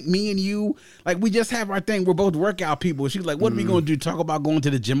don't think me and you, like, we just have our thing. We're both workout people. She was like, what are we going to do? Talk about going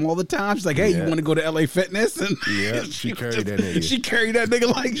to the gym all the time? She's like, hey, you want to go to LA Fitness? And she carried that nigga. She carried that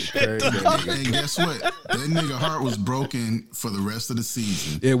nigga like shit. And guess what? That nigga heart was broken for the rest of the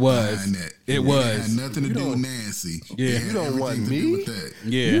season. It was. It had nothing to do with Nancy. Yeah, you don't want me.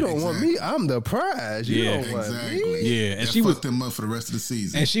 Yeah, you don't want me. I'm the prize. You don't want me. Yeah, and she fucked him up for the rest of the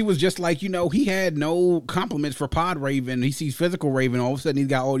season. And she was just like, he had no compliments for Pod Raven. He sees physical Raven. All of a sudden, he's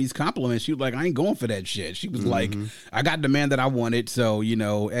got all these compliments. She was like, I ain't going for that shit. She was like, I got the man that I wanted. So,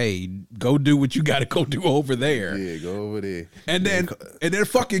 hey, go do what you got to go do over there. Yeah, go over there. And then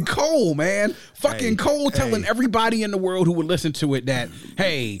fucking Cole, man. Cole telling everybody in the world who would listen to it that,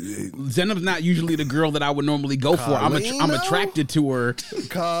 hey, Zenab's not usually the girl that I would normally go for. I'm attracted to her.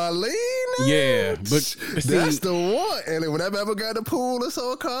 Carlene? Yeah, but see, that's the one. And when that ever got the pool or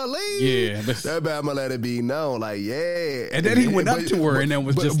so, Carlene. Yeah, but that Bama let it be known, like, yeah. And then he went up to her and then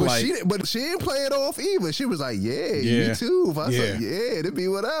was just like, she didn't play it off either. She was like, you too. If I said, it'd be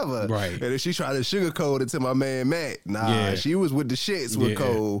whatever. Right. And then she tried to sugarcoat it to my man Matt. Nah, she was with the shits with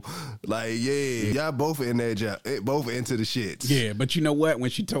Cole. Like, y'all both in that job, both into the shits. Yeah, but you know what? When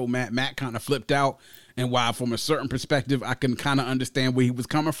she told Matt kind of flipped out. And while from a certain perspective, I can kind of understand where he was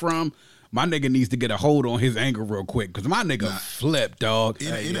coming from, my nigga needs to get a hold on his anger real quick because my nigga flipped, dog.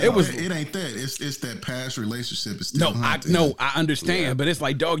 It ain't that. It's that past relationship. It's still I understand, but it's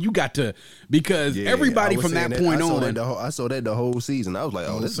like, dog, you got to, because everybody from that point on. I saw that the whole season. I was like,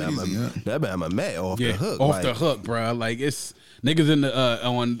 this Bama Matt off the hook. Off the hook, bro. Like, it's niggas in the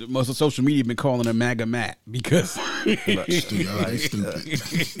on most of social media been calling him MAGA Matt because stupid.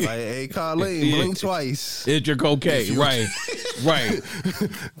 Like, hey, Colleen, blink twice. It's your cocaine, right?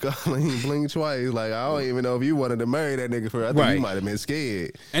 Colleen, blink twice. Like, I don't even know if you wanted to marry that nigga for. I think you might have been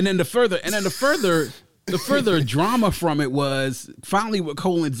scared. And then the further drama from it was finally with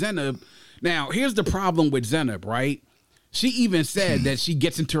Cole and Zenab. Now, here's the problem with Zenab, right? She even said that she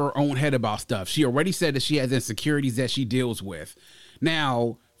gets into her own head about stuff. She already said that she has insecurities that she deals with.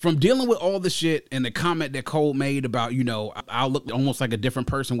 Now, from dealing with all the shit and the comment that Cole made about, I'll look almost like a different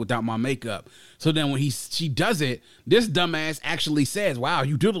person without my makeup. So then when she does it, this dumbass actually says, wow,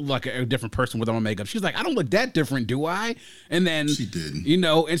 you do look like a different person without my makeup. She's like, I don't look that different, do I? And then she didn't.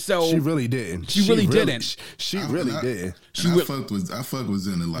 And so she really didn't. She really didn't. She really didn't. I fucked with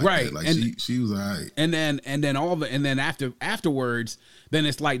Zenab like that. Like, she was all right. And then afterwards, then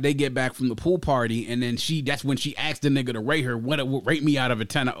it's like they get back from the pool party, and then that's when she asked the nigga to rate her. Rate me out of a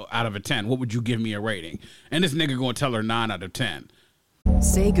 10. What would you give me a rating? And this nigga gonna tell her 9 out of 10.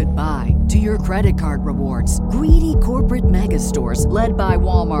 Say goodbye to your credit card rewards. Greedy corporate mega stores, led by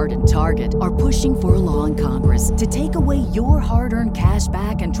Walmart and Target, are pushing for a law in Congress to take away your hard-earned cash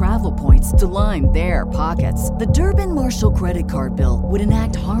back and travel points to line their pockets. The Durbin-Marshall credit card bill would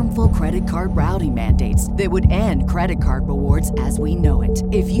enact harmful credit card routing mandates that would end credit card rewards as we know it.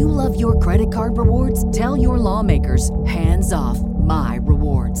 If you love your credit card rewards, tell your lawmakers, hands off my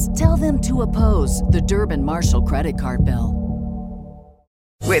rewards. Tell them to oppose the Durbin-Marshall credit card bill.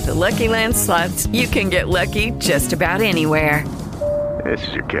 With the Lucky Land Slots, you can get lucky just about anywhere. This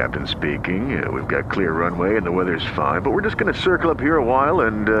is your captain speaking. We've got clear runway and the weather's fine, but we're just going to circle up here a while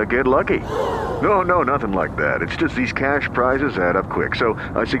and get lucky. No, nothing like that. It's just these cash prizes add up quick. So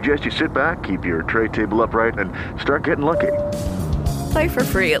I suggest you sit back, keep your tray table upright, and start getting lucky. Play for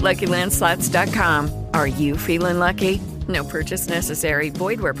free at LuckyLandSlots.com. Are you feeling lucky? No purchase necessary.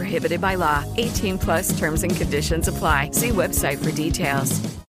 Void where prohibited by law. 18+ terms and conditions apply. See website for details.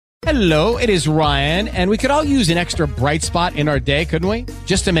 Hello, it is Ryan, and we could all use an extra bright spot in our day, couldn't we?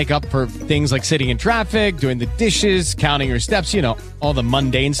 Just to make up for things like sitting in traffic, doing the dishes, counting your steps, you know, all the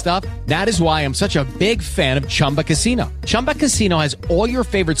mundane stuff. That is why I'm such a big fan of Chumba Casino. Chumba Casino has all your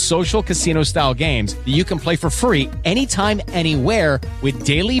favorite social casino-style games that you can play for free anytime, anywhere with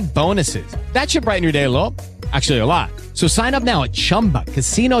daily bonuses. That should brighten your day a little. Actually, a lot. So sign up now at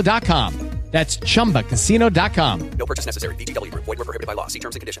ChumbaCasino.com. That's ChumbaCasino.com. No purchase necessary. VGW Group. Void where prohibited by law. See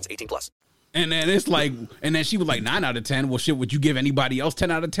terms and conditions. 18+. And then it's like, and then she was like 9 out of 10. Well, shit, would you give anybody else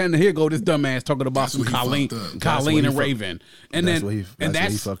 10 out of 10? Here go this dumbass talking about some Colleen and Raven. And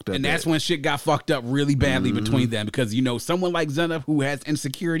that's when shit got fucked up really badly between them, because you know someone like Zenith who has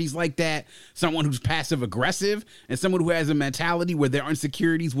insecurities like that, someone who's passive aggressive, and someone who has a mentality where their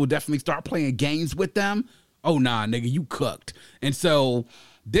insecurities will definitely start playing games with them. Oh nah, nigga, you cooked. And so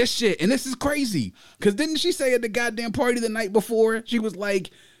this shit, and this is crazy, because didn't she say at the goddamn party the night before, she was like,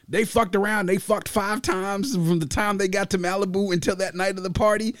 they fucked around, they fucked 5 times from the time they got to Malibu until that night of the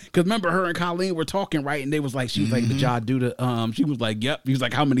party? Because remember, her and Colleen were talking, right? And they was like, she was like, did y'all do the, she was like, yep. He was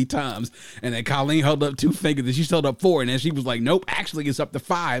like, how many times? And then Colleen held up 2 fingers, and she held up 4, and then she was like, nope, actually it's up to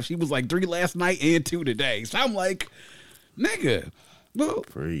 5. She was like 3 last night and 2 today. So I'm like, nigga, well,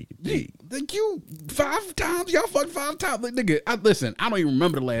 like you 5 times, y'all fucked 5 times. Like, nigga, listen, I don't even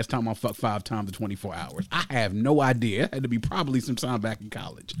remember the last time I fucked 5 times in 24 hours. I have no idea. It had to be probably sometime back in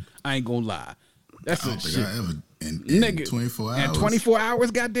college. I ain't gonna lie. That's I don't think shit. I ever in Nigga, 24 hours. in 24 hours,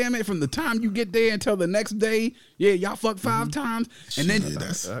 goddamn it, from the time you get there until the next day, yeah, y'all fuck 5 times, and then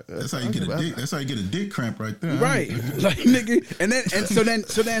that's how you get a dick. That's how you get a dick cramp right there. Right, like nigga, and so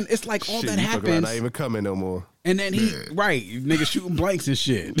then it's like all that happens. Not even coming no more. And then right, nigga shooting blanks and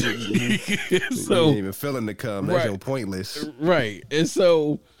shit. So you ain't even feeling the cum. That's your pointless. Right, and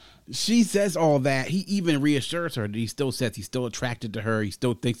so she says all that. He even reassures her that he still says he's still attracted to her. He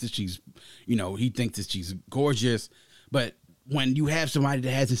still thinks that she's, you know, he thinks that she's gorgeous. But when you have somebody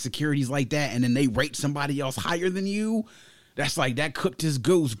that has insecurities like that, and then they rate somebody else higher than you, that's like, that cooked his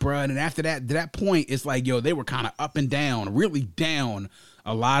goose, bruh. And after that point, it's like, yo, they were kind of up and down, really down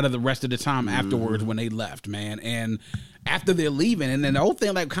a lot of the rest of the time afterwards when they left, man. And after they're leaving, and then the whole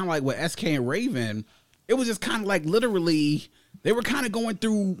thing, like kind of like with SK and Raven, it was just kind of like literally they were kind of going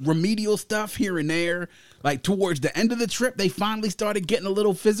through remedial stuff here and there. Like towards the end of the trip, they finally started getting a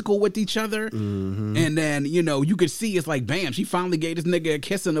little physical with each other. And then, you know, you could see it's like, bam, she finally gave this nigga a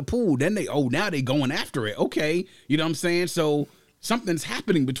kiss in the pool. Then now they going after it. Okay. You know what I'm saying? So something's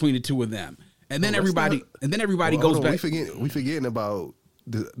happening between the two of them. And then everybody goes back. We forgetting about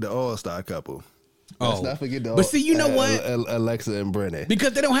the All-Star couple. Oh, let's not forget but see, you know what? Alexa and Brennan.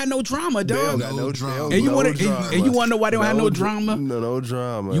 Because they don't have no drama, dog. They don't got no drama. And you want to know why they don't have no drama? No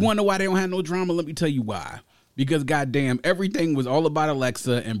drama. You want to know why they don't have no drama? Let me tell you why. Because goddamn, everything was all about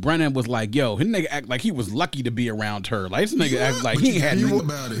Alexa, and Brennan was like, "Yo, his nigga act like he was lucky to be around her. Like this nigga act like he had no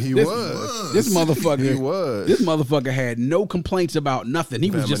about it. This motherfucker. This motherfucker had no complaints about nothing.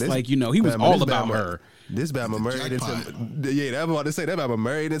 He was just like, you know, he was all about her. This Bama married into I'm about to say that Bama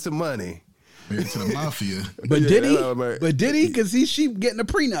married into money. To the mafia. But did he? Because she getting a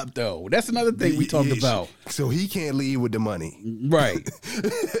prenup though. That's another thing we talked about. So he can't leave with the money, right?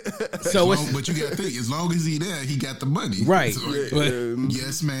 But you got to think, as long as he there, he got the money, right? So,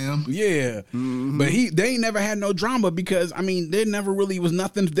 yes, ma'am. Yeah, but they ain't never had no drama, because I mean, there never really was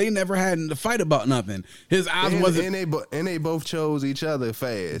nothing. They never had to fight about nothing. His eyes wasn't, and they both chose each other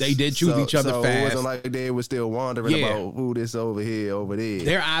fast. They did choose each other fast. It wasn't like they were still wandering about who this over here, over there.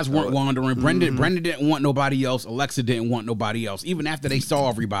 Their eyes weren't wandering. Brendan didn't want nobody else. Alexa didn't want nobody else. Even after they saw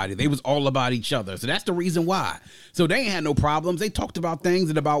everybody, they was all about each other. So that's the reason why. So they ain't had no problems. They talked about things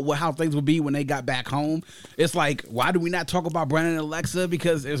and about how things would be when they got back home. It's like, why do we not talk about Brendan and Alexa?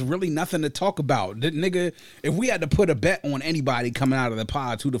 Because there's really nothing to talk about. Nigga, if we had to put a bet on anybody coming out of the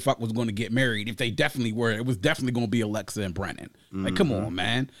pods who the fuck was going to get married, if they definitely were, it was definitely going to be Alexa and Brendan. Like, come on,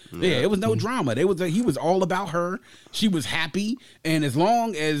 man. Yeah, it was no drama. He was all about her. She was happy, and as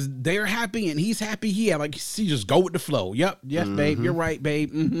long as they're happy and he's happy, she just go with the flow. Yep, yes, babe, you're right,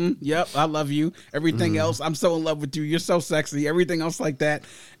 babe. Yep, I love you. Everything else, I'm so in love with you. You're so sexy. Everything else like that,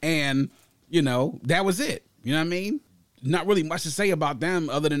 and you know that was it. You know what I mean? Not really much to say about them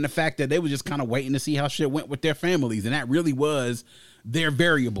other than the fact that they were just kind of waiting to see how shit went with their families, and that really was their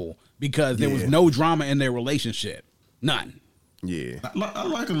variable, because there was no drama in their relationship, none. Yeah, I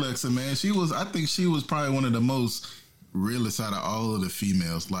like Alexa, man. I think she was probably one of the most realest out of all of the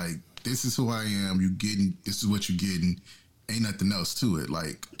females. Like, this is who I am. This is what you're getting. Ain't nothing else to it.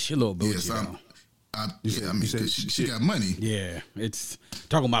 Like, she a little bougie. She got money. Yeah, it's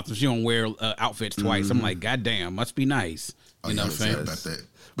talking about she don't wear outfits twice. I'm like, goddamn, must be nice. You know what I'm saying? About that.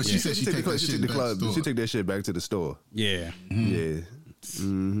 But she said she take that shit back to the store. She took that shit back to the store. Yeah. Yeah.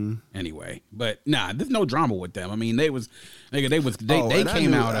 Anyway, but nah, there's no drama with them. I mean, they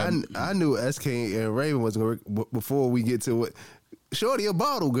came out. I knew SK and Raven was going before we get to it. Shorty a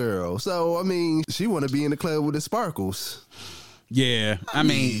bottle girl, so I mean, she want to be in the club with the sparkles. Yeah, I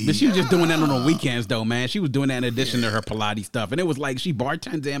mean, but she was just doing that on the weekends, though, man. She was doing that in addition to her Pilates stuff, and it was like she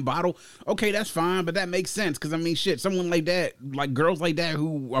bartends and bottle. Okay, that's fine, but that makes sense because I mean, shit, someone like that, like girls like that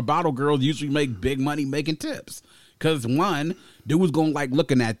who are bottle girls, usually make big money making tips. Because one, dude's gonna like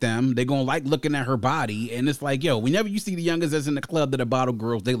looking at them, they gonna like looking at her body, and it's like, yo, whenever you see the youngest that's in the club that are bottle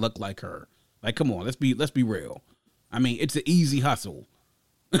girls, they look like her. Like, come on, let's be real. I mean, it's an easy hustle.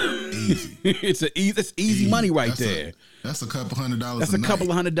 Easy. It's easy money right there. That's a couple $100. That's a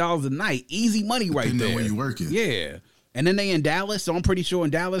couple of $100 a night. Easy money right there. Depending on where you working. Yeah. And then they in Dallas, so I'm pretty sure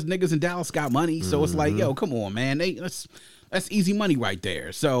in Dallas, niggas in Dallas got money. So it's like, yo, come on, man. That's easy money right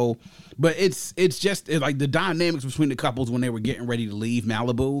there. So, but it's just like the dynamics between the couples when they were getting ready to leave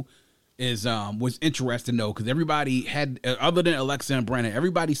Malibu was interesting though, because everybody had, other than Alexa and Brennan,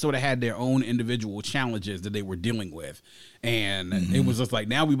 everybody sort of had their own individual challenges that they were dealing with, and it was just like,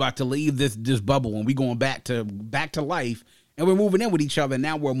 now we about to leave this bubble and we going back to life, and we're moving in with each other. And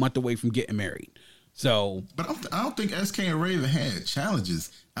now we're a month away from getting married. So, but I don't think SK and Raven had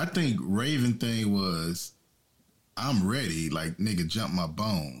challenges. I think Raven thing was, I'm ready, like, nigga, jump my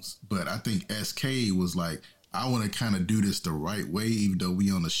bones. But I think SK was like, I want to kind of do this the right way, even though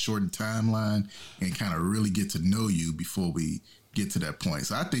we on a shortened timeline, and kind of really get to know you before we get to that point.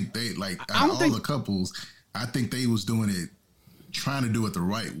 So I think they, like, the couples, I think they was doing it, trying to do it the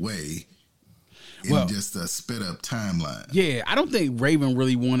right way. In just a sped up timeline. Yeah, I don't think Raven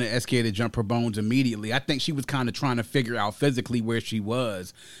really wanted SK to jump her bones immediately. I think she was kind of trying to figure out physically where she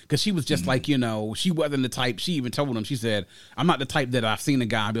was, because she was just like, you know, she wasn't the type. She even told him, she said, I'm not the type that I've seen a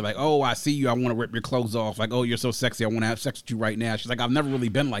guy and be like, oh, I see you, I want to rip your clothes off. Like, oh, you're so sexy, I want to have sex with you right now. She's like, I've never really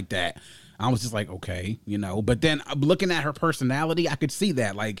been like that. I was just like, okay, you know. But then looking at her personality, I could see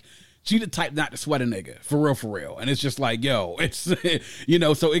that, like, she the type not to sweat a nigga, for real. And it's just like, yo, it's, you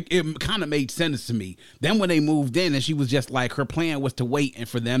know, so it kind of made sense to me. Then when they moved in and she was just like, her plan was to wait, and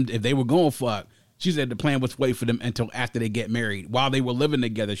for them, if they were going fuck, she said the plan was to wait for them until after they get married. While they were living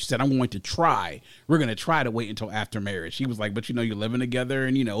together, she said, we're going to try to wait until after marriage. She was like, but you know, you're living together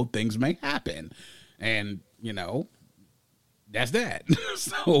and, you know, things may happen. And, you know, that's that.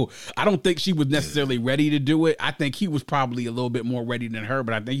 So I don't think she was necessarily ready to do it. I think he was probably a little bit more ready than her,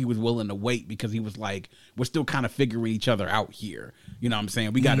 but I think he was willing to wait because he was like, we're still kind of figuring each other out here. You know what I'm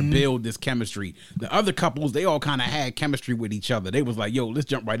saying? We got to build this chemistry. The other couples, they all kind of had chemistry with each other. They was like, yo, let's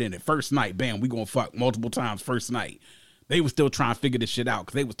jump right in it. First night, bam, we gonna fuck multiple times first night. They was still trying to figure this shit out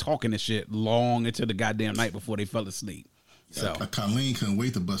because they was talking this shit long into the goddamn night before they fell asleep. So Colleen couldn't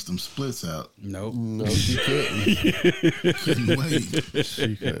wait to bust them splits out. No, she couldn't. Couldn't wait.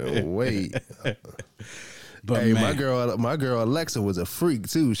 She couldn't wait. But hey, man, my girl Alexa was a freak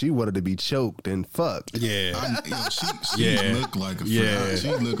too. She wanted to be choked and fucked. Yeah, she looked like a freak. She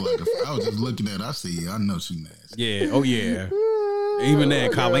looked like a. I was just looking at her. I see. I know she nasty. Yeah. Oh yeah. Even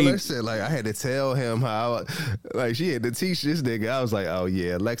then, Colleen said, like, I had to tell him how, like, she had to teach this nigga. I was like, oh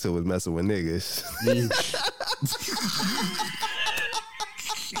yeah, Alexa was messing with niggas.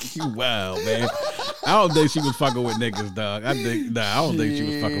 You wild, man. I don't think she was fucking with niggas, dog. I don't think she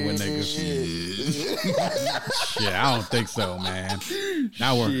was fucking with niggas. Shit, I don't think so, man.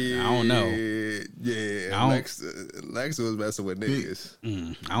 I don't know. Yeah, Alexa was messing with niggas.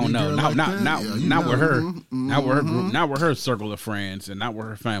 I don't know. Not with her. Not with her group. Not with her circle of friends, and not with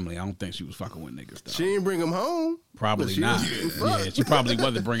her family. I don't think she was fucking with niggas, dog. She didn't bring them home. Probably not. Yeah, she probably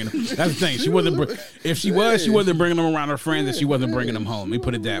wasn't bringing them. That's the thing. She wasn't. If she was, she wasn't bringing them around her friends, and she wasn't bringing them home. Let me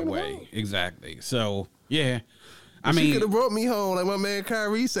put it that way. Exactly. So yeah, I mean, she could have brought me home like my man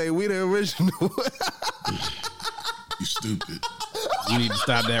Kyrie say. We the original. You stupid. You need to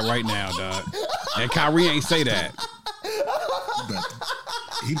stop that right now, dog. And Kyrie ain't say that.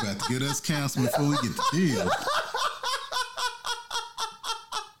 He about to get us counseling before we get the deal.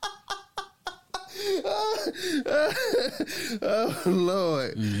 Oh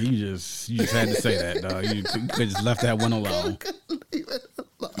Lord! You just had to say that, dog. You could just left that one alone.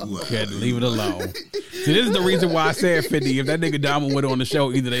 You had to leave it alone. See, this is the reason why I said 50. If that nigga Diamond went on the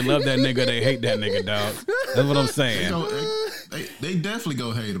show, either they love that nigga or they hate that nigga, dog. That's what I'm saying. They definitely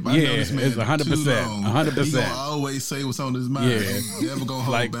go hate him. I know this man, it's 100%. 100%. He gonna always say what's on his mind. Yeah. He never gonna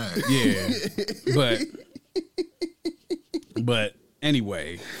hold back. Yeah. But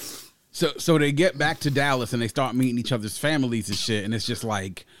anyway. So they get back to Dallas and they start meeting each other's families and shit, and it's just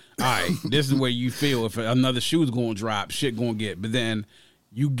like, all right, this is where you feel if another shoe's gonna drop, shit gonna get. But then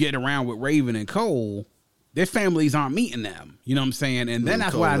you get around with Raven and Cole, their families aren't meeting them. You know what I'm saying? And then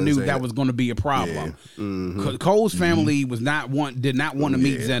that's why I knew that was going to be a problem. Yeah. Cole's family did not want to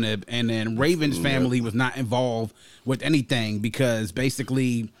meet Zenib, and then Raven's family was not involved with anything because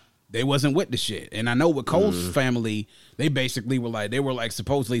basically they wasn't with the shit. And I know with Cole's family, they basically were like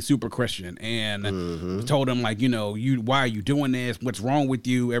supposedly super Christian and told him like, why are you doing this? What's wrong with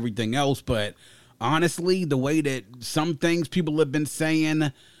you? Everything else. But honestly, the way that some things people have been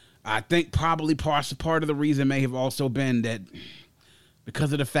saying, I think probably part of the reason may have also been that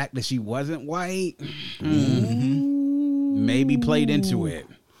because of the fact that she wasn't white, maybe played into it.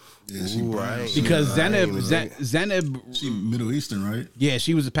 Yeah, she brown. Because Zenib, she Middle Eastern, right? Yeah,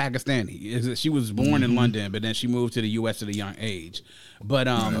 she was a Pakistani. She was born in London, but then she moved to the U.S. at a young age. But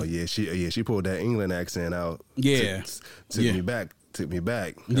she pulled that England accent out. Yeah, took me back.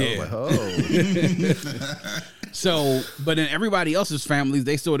 Yeah. I was like, oh. So, but in everybody else's families,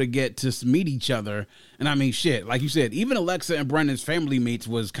 they sort of get to meet each other. And I mean, shit, like you said, even Alexa and Brendan's family meets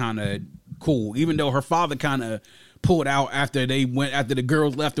was kind of cool, even though her father kind of pulled out after the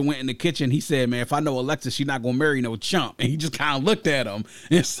girls left and went in the kitchen. He said, man, if I know Alexa, she's not gonna marry no chump. And he just kind of looked at him.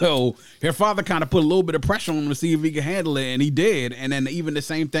 And so her father kind of put a little bit of pressure on him to see if he could handle it, and he did. And then even the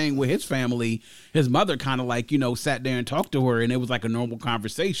same thing with his family, his mother kind of like, sat there and talked to her, and it was like a normal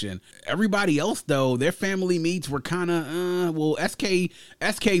conversation. Everybody else though, their family meets were kind of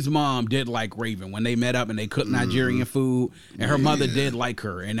SK's mom did like Raven when they met up and they cooked Nigerian food, and her mother did like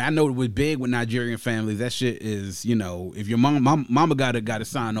her. And I know it was big with Nigerian families. That shit is, if your mama gotta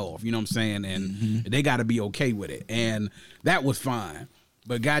sign off, you know what I'm saying, and they gotta be okay with it, and that was fine.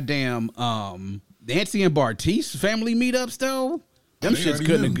 But goddamn, Nancy and Bartice family meetups though, them shits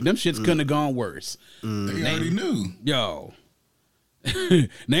couldn't have gone worse. They already knew. Yo.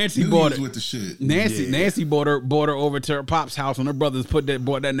 Nancy bought it with the shit. Nancy brought her over to her pop's house, and her brothers brought that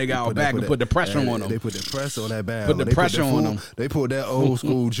nigga out back and put the pressure on him. They put the press on that band. Put the pressure on him. They put that old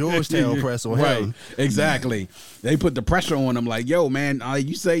school Georgetown press on him. Right, exactly. They put the pressure on him like, yo, man,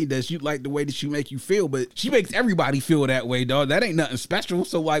 you say that you like the way that she make you feel, but she makes everybody feel that way, dog. That ain't nothing special.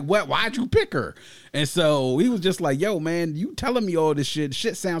 So like, why'd you pick her? And so he was just like, yo, man, you telling me all this shit.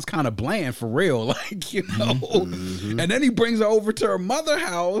 Shit sounds kind of bland for real. Like, And then he brings her over to her mother's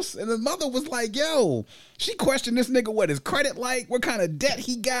house, and the mother was like, yo, she questioned this nigga what his credit like, what kind of debt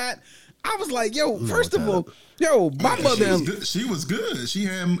he got. I was like, yo, first of all, my mother, she was good. She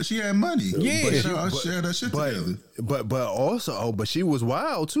had money. Yeah, she had that shit together. But also, she was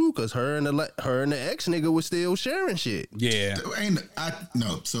wild too, because her and the ex nigga was still sharing shit. Yeah,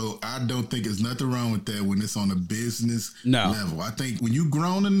 so I don't think there's nothing wrong with that when it's on a business level. I think when you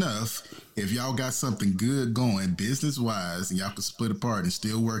grown enough, if y'all got something good going business wise, and y'all can split apart and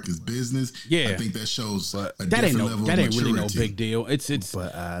still work as business, I think that shows a different level of maturity. That ain't really no big deal. It's.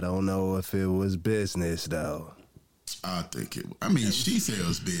 But I don't know if it was business though. I think she said it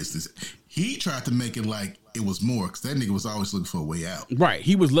was business. He tried to make it like it was more, because that nigga was always looking for a way out. Right,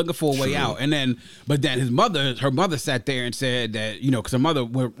 he was looking for a way out, but then her mother sat there and said that, because her mother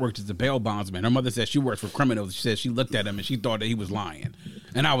worked as a bail bondsman. Her mother said she works for criminals. She said she looked at him and she thought that he was lying,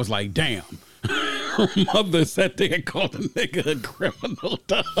 and I was like, damn. Her mother sat there and called the nigga a criminal,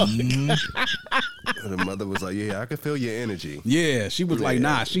 dog. The mother was like, yeah, I can feel your energy. Yeah, she was like,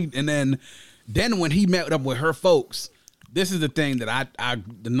 nah. And then when he met up with her folks, this is the thing that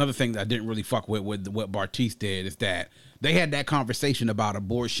another thing that I didn't really fuck with what Bartice did, is that they had that conversation about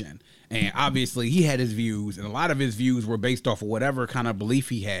abortion. And obviously he had his views, and a lot of his views were based off of whatever kind of belief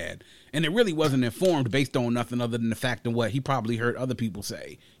he had. And it really wasn't informed based on nothing other than the fact of what he probably heard other people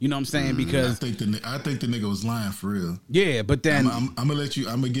say. You know what I'm saying? Because I think the nigga was lying for real. Yeah, but then I'm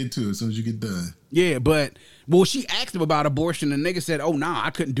gonna get to it as soon as you get done. Yeah, but she asked him about abortion, and the nigga said, "Oh, nah, I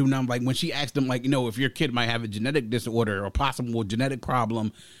couldn't do nothing." Like when she asked him, like, if your kid might have a genetic disorder or possible genetic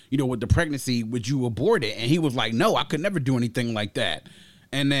problem, with the pregnancy, would you abort it? And he was like, "No, I could never do anything like that."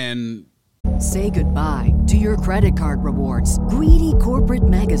 And then say goodbye to your credit card rewards. Greedy corporate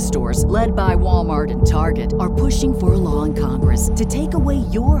mega stores, led by Walmart and Target, are pushing for a law in Congress to take away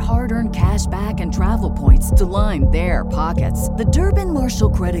your hard-earned cash back and travel points to line their pockets. The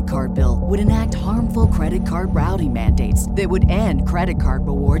Durbin-Marshall credit card bill would enact harmful credit card routing mandates that would end credit card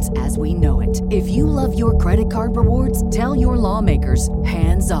rewards as we know it. If you love your credit card rewards, tell your lawmakers,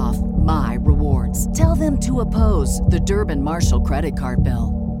 hands off my rewards. Tell them to oppose the Durbin-Marshall credit card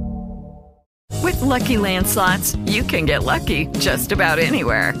bill. With Lucky Land Slots, you can get lucky just about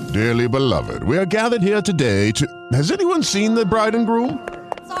anywhere. Dearly beloved, we are gathered here today to... Has anyone seen the bride and groom?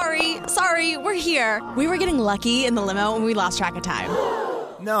 Sorry, we're here. We were getting lucky in the limo and we lost track of time.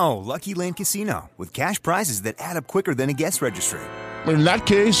 No, Lucky Land Casino, with cash prizes that add up quicker than a guest registry. In that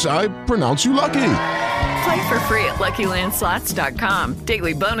case, I pronounce you lucky. Play for free at LuckyLandSlots.com.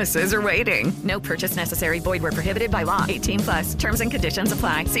 Daily bonuses are waiting. No purchase necessary. Void where prohibited by law. 18+. Terms and conditions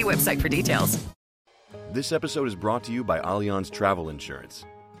apply. See website for details. This episode is brought to you by Allianz Travel Insurance.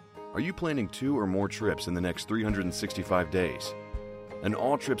 Are you planning 2 or more trips in the next 365 days? An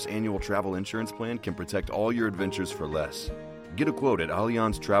all-trips annual travel insurance plan can protect all your adventures for less. Get a quote at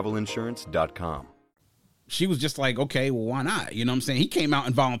AllianzTravelInsurance.com. She was just like, okay, well, why not? You know what I'm saying? He came out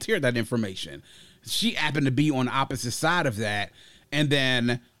and volunteered that information. She happened to be on the opposite side of that. And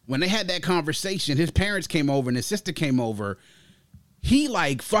then when they had that conversation, his parents came over and his sister came over. He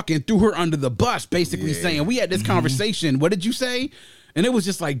like fucking threw her under the bus, basically saying, we had this conversation. What did you say? And it was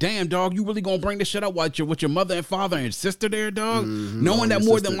just like, damn, dog, you really gonna bring this shit up with your mother and father and sister there, dog? Knowing that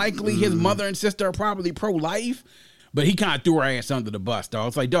more than likely his mother and sister are probably pro-life. But he kind of threw her ass under the bus, dog.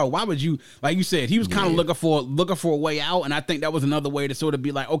 It's like, dog, why would you, like you said, he was kind of looking for a way out. And I think that was another way to sort of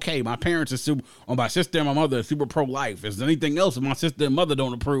be like, okay, my parents are super, or my sister and my mother are super pro-life. If there's anything else if my sister and mother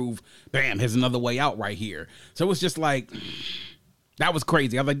don't approve, bam, here's another way out right here. So it's just like, that was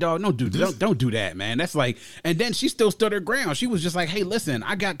crazy. I was like, dog, don't do that, man. That's like, and then she still stood her ground. She was just like, hey, listen,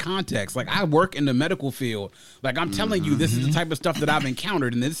 I got context. Like, I work in the medical field. Like, I'm telling you, this is the type of stuff that I've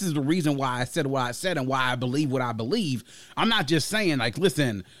encountered. And this is the reason why I said what I said and why I believe what I believe. I'm not just saying, like,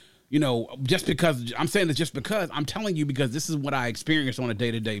 listen, you know, just because I'm saying this just because I'm telling you because this is what I experience on a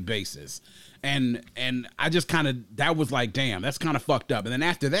day-to-day basis. And I just kind of, that was like, damn, that's kind of fucked up. And then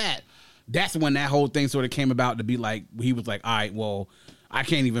after that, that's when that whole thing sort of came about to be like, he was like, all right, well, I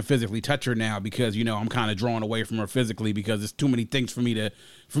can't even physically touch her now because, you know, I'm kind of drawn away from her physically because there's too many things for me to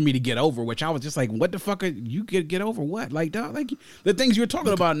get over, which I was just like, what the fuck are you get over what? Like, dog, like the things you're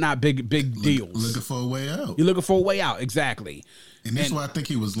talking about, not big deals. Looking for a way out. You're looking for a way out. Exactly. And that's why I think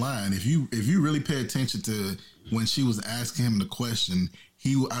he was lying. If you really pay attention to when she was asking him the question,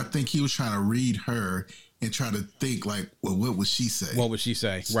 I think he was trying to read her and try to think like, well, what would she say? What would she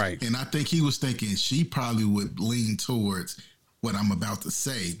say? Right. And I think he was thinking she probably would lean towards what I'm about to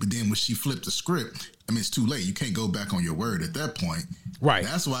say. But then when she flipped the script, I mean, it's too late. You can't go back on your word at that point. Right.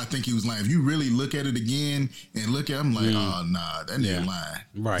 That's why I think he was lying. If you really look at it again and look at him like, oh, nah, that nigga lying.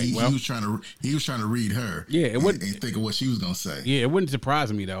 Right. He was trying to read her. Yeah. And think of what she was going to say. Yeah. It wouldn't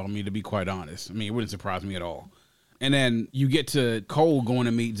surprise me though. I mean, to be quite honest, I mean, it wouldn't surprise me at all. And then you get to Cole going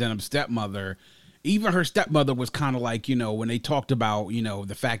to meet Zenob's stepmother. Even her stepmother was kind of like, you know, when they talked about, you know,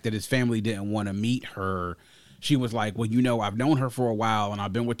 the fact that his family didn't want to meet her, she was like, well, you know, I've known her for a while and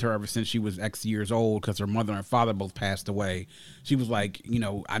I've been with her ever since she was X years old because her mother and father both passed away. She was like, you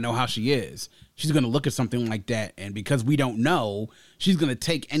know, I know how she is. She's going to look at something like that. And because we don't know, she's going to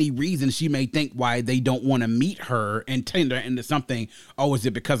take any reason she may think why they don't want to meet her and turn her into something. Oh, is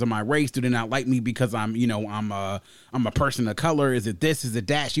it because of my race? Do they not like me because I'm, you know, I'm a person of color? Is it this? Is it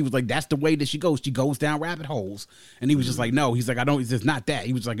that? She was like, that's the way that she goes. She goes down rabbit holes. And he was just like, no, he's like, it's not that.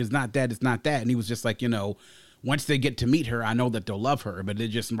 He was like, it's not that. It's not that. And he was just like, you know, once they get to meet her, I know that they'll love her, but they're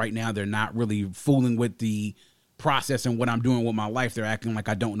just right now, they're not really fooling with the process and what I'm doing with my life. They're acting like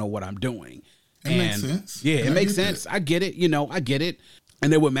I don't know what I'm doing. It makes sense. Yeah, it makes sense. I get it. You know, I get it.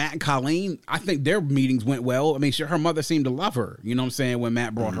 And then with Matt and Colleen, I think their meetings went well. I mean, sure, her mother seemed to love her, you know what I'm saying, when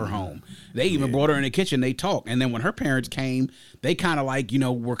Matt brought her home. They even brought her in the kitchen. They talked. And then when her parents came, they kind of like, you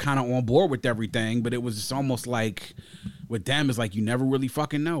know, were kind of on board with everything. But it was just almost like with them, it's like you never really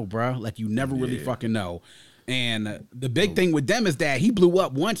fucking know, bro. Like you never really fucking know. And the big thing with them is that he blew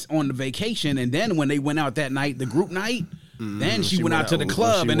up once on the vacation. And then when they went out that night, the group night, then she went out to the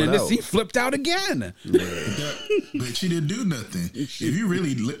club and then he flipped out again. But she didn't do nothing. If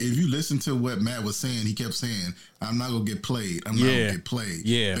you listen to what Matt was saying, he kept saying, I'm not going to get played. I'm not going to get played.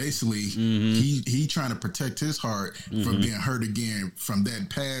 Yeah. Basically, he trying to protect his heart from being hurt again from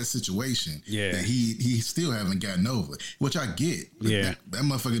that past situation that he still haven't gotten over, which I get. That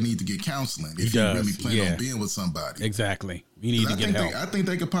motherfucker need to get counseling if he really plan on being with somebody. Exactly. You need to get help. I think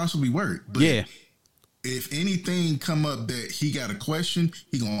they could possibly work. But if anything come up that he got a question,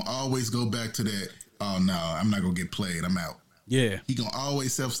 he gonna always go back to that, oh no, I'm not gonna get played, I'm out. Yeah. He gonna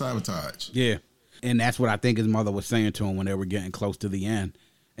always self-sabotage. Yeah. And that's what I think his mother was saying to him when they were getting close to the end.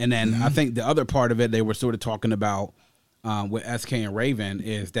 And then I think the other part of it they were sort of talking about with SK and Raven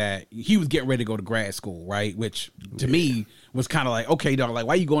is that he was getting ready to go to grad school, right? Which to me was kind of like, okay, dog, like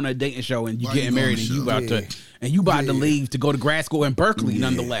why you going to a dating show and you getting married and you about to leave to go to grad school in Berkeley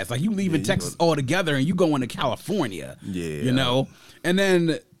nonetheless. Like you leaving Texas altogether and you going to California. Yeah. You know? And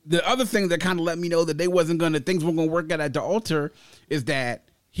then the other thing that kind of let me know that things weren't going to work out at the altar is that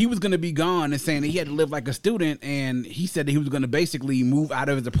he was going to be gone and saying that he had to live like a student, and he said that he was going to basically move out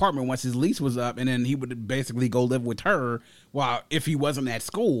of his apartment once his lease was up, and then he would basically go live with her while if he wasn't at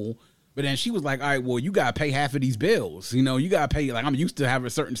school. But then she was like, all right, well, you got to pay half of these bills. You know, you got to pay, like, I'm used to having a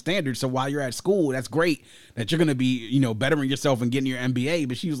certain standard. So while you're at school, that's great that you're going to be, you know, bettering yourself and getting your MBA.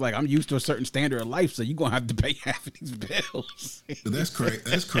 But she was like, I'm used to a certain standard of life. So you're going to have to pay half of these bills. But that's crazy.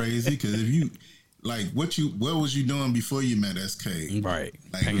 That's crazy. Cause if you, like, what was you doing before you met SK? Right.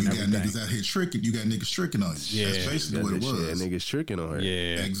 Like, you got niggas out here tricking. You got niggas tricking on you. Yeah. That's basically what it was. Yeah, niggas tricking on her.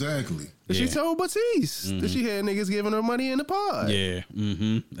 Yeah. Exactly. And she told Batiste that she had niggas giving her money in the pod. Yeah.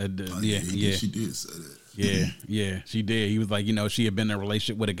 Yeah. She did say that. Yeah, she did. He was like, you know, she had been in a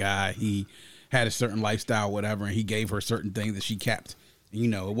relationship with a guy. He had a certain lifestyle, whatever, and he gave her certain things that she kept. You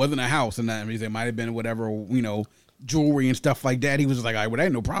know, it wasn't a house and that. It might have been whatever, you know, jewelry and stuff like that. He was just like, all right, well, that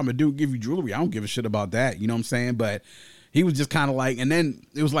ain't no problem. I do give you jewelry. I don't give a shit about that. You know what I'm saying? But he was just kind of like, and then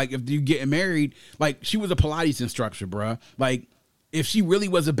it was like, if you getting married, like, she was a Pilates instructor, bruh. Like, if she really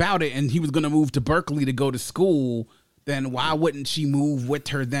was about it and he was going to move to Berkeley to go to school, then why wouldn't she move with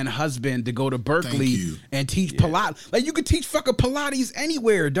her then husband to go to Berkeley and teach Pilates? Like, you could teach fucking Pilates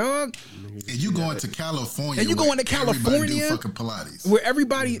anywhere, dog. And you going to California. And you going to California. Fucking Pilates. Where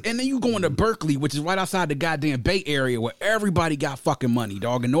everybody, and then you going to Berkeley, which is right outside the goddamn Bay Area where everybody got fucking money,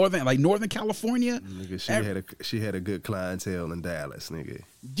 dog. In Northern California. Nigga, she had a good clientele in Dallas, nigga.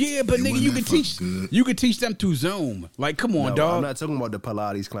 Yeah, but nigga, you could teach them through Zoom. Like, come on, dog. I'm not talking about the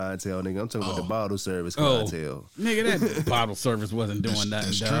Pilates clientele, nigga. I'm talking about the bottle service clientele. Nigga, that bottle service wasn't doing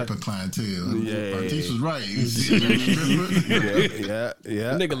nothing, that dog. stripper clientele. Yeah. Batiste was right.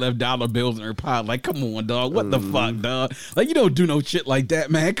 Yeah. Nigga left dollar bills in her pot. Like, come on, dog. What the fuck, dog? Like, you don't do no shit like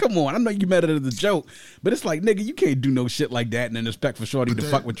that, man. Come on. I know you meant it as a joke, but it's like, nigga, you can't do no shit like that and then expect for shorty to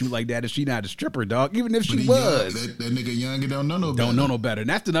fuck with you like that if she not a stripper, dog. Even if she was. That nigga young and don't know no better. Don't know no better. And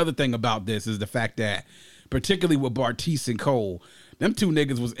that's another thing about this is the fact that, particularly with Bartise and Cole, them two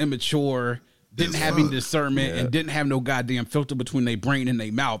niggas was immature, didn't have any discernment, and didn't have no goddamn filter between their brain and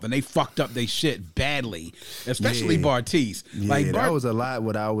their mouth, and they fucked up their shit badly, especially Bartise. Yeah, like, that was a lot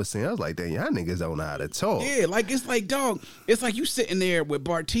what I was saying. I was like, damn, y'all niggas don't know how to talk. Yeah, like, it's like, dog, it's like you sitting there with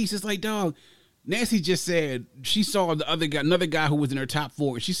Bartise, it's like, dog, Nancy just said she saw the other guy, another guy who was in her top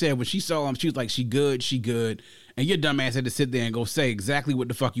four. She said when she saw him, she was like, she good. And your dumb ass had to sit there and go say exactly what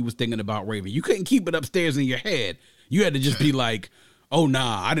the fuck you was thinking about Raven. You couldn't keep it upstairs in your head. You had to just be like, oh,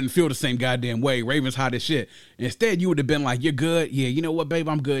 nah, I didn't feel the same goddamn way. Raven's hot as shit. Instead, you would have been like, you're good? Yeah, you know what, babe?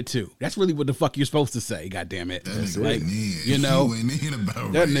 I'm good, too. That's really what the fuck you're supposed to say, goddamn it. That's like, you know,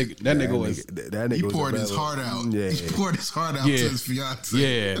 that nigga was... He poured his heart out. Yeah. He poured his heart out to his fiance.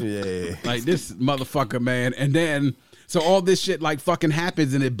 Yeah. Like, this motherfucker, man. And then, so all this shit, like, fucking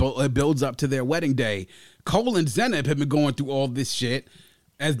happens, and it builds up to their wedding day. Cole and Zenab have been going through all this shit.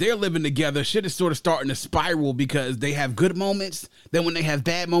 As they're living together, shit is sort of starting to spiral because they have good moments. Then when they have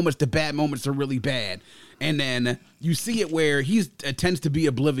bad moments, the bad moments are really bad. And then you see it where he tends to be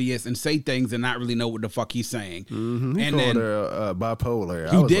oblivious and say things and not really know what the fuck he's saying. Mm-hmm. He called her bipolar.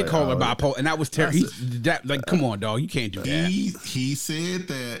 He did call her bipolar, and that was terrible. Like, come on, dog, you can't do that. He said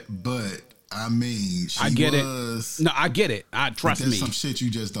that, but I mean, I get it. No, I get it. Trust me. There's some shit you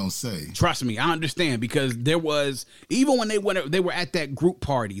just don't say. Trust me, I understand because there was even when they were at that group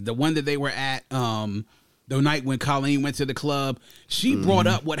party, the one that they were at, the night when Colleen went to the club, she brought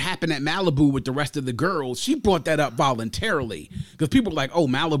up what happened at Malibu with the rest of the girls. She brought that up voluntarily because people were like, oh,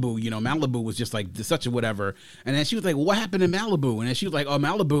 Malibu, Malibu was just like such a whatever. And then she was like, well, what happened in Malibu? And then she was like, oh,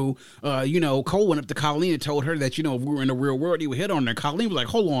 Malibu, Cole went up to Colleen and told her that, if we were in the real world, he would hit on her. Colleen was like,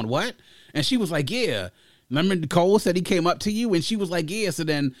 hold on, what? And she was like, yeah. Remember Cole said he came up to you? And she was like, yeah. So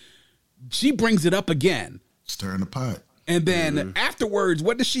then she brings it up again. Stirring the pot. And then afterwards,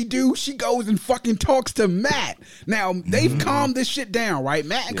 what does she do? She goes and fucking talks to Matt. Now, they've calmed this shit down, right?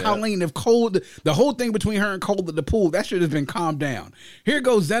 Matt and Colleen have cold. The whole thing between her and Cole at the pool, that shit has been calmed down. Here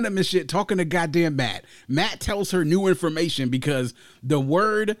goes Zenab and shit talking to goddamn Matt. Matt tells her new information because the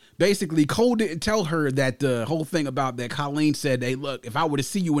word, basically, Cole didn't tell her that the whole thing about that Colleen said, hey, look, if I were to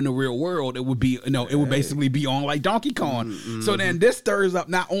see you in the real world, it would be, it would basically be on like Donkey Kong. So then this stirs up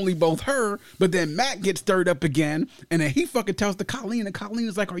not only both her, but then Matt gets stirred up again. And then he fucking tells to Colleen, and Colleen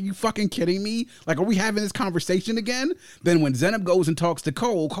is like, are you fucking kidding me? Like, are we having this conversation again? Then when Zenab goes and talks to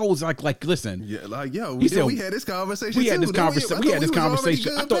Cole, Cole's like listen. Yeah, like, yo, we had this conversation. We had this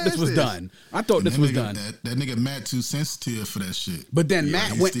conversation. I thought this was done. That nigga Matt too sensitive for that shit. But then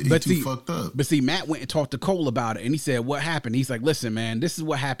Matt went, fucked up. But see, Matt went and talked to Cole about it, and he said, what happened? He's like, listen, man, this is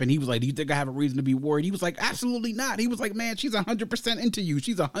what happened. He was like, do you think I have a reason to be worried? He was like, absolutely not. He was like, man, she's 100% into you.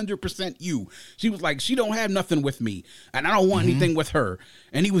 She's 100% you. She was like, she don't have nothing with me. and I don't want anything with her.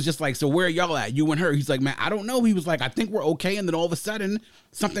 And he was just like, so where are y'all at? You and her? He's like, man, I don't know. He was like, I think we're okay. And then all of a sudden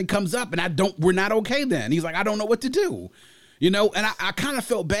something comes up and we're not okay then. He's like, I don't know what to do. You know, and I kind of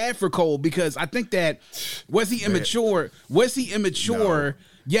felt bad for Cole because I think that was he immature? No,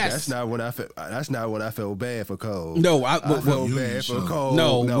 yes. That's not when I felt bad for Cole. No, I felt bad for Cole.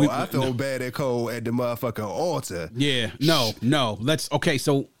 No, I felt bad at Cole at the motherfucking altar. Yeah, no.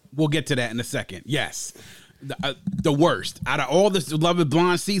 So we'll get to that in a second. Yes. The worst out of all the Love Is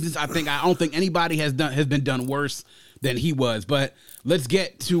Blind seasons, I don't think anybody has been done worse than he was. But let's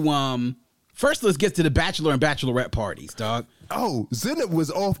get to first, let's get to the bachelor and bachelorette parties, dog. Oh, Zenith was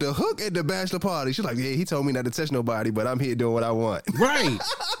off the hook at the bachelor party. She's like, yeah, he told me not to touch nobody, but I'm here doing what I want. Right.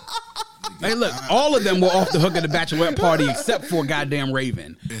 Hey, look, all of them were off the hook at the bachelorette party except for goddamn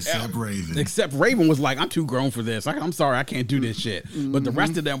Raven. Except Raven was like, I'm too grown for this. I'm sorry, I can't do this shit. But the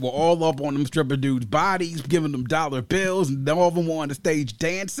rest of them were all up on them stripper dudes' bodies, giving them dollar bills, and all of them were on the stage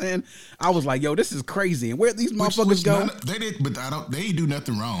dancing. I was like, yo, this is crazy. And where these motherfuckers go? They didn't do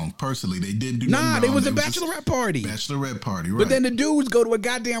nothing wrong. Personally, they didn't do nothing wrong. Nah, they was a bachelorette party. Bachelorette party, right. But then the dudes go to a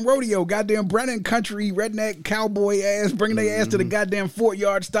goddamn rodeo, goddamn Brennan country, redneck, cowboy ass, bringing their ass to the goddamn Fort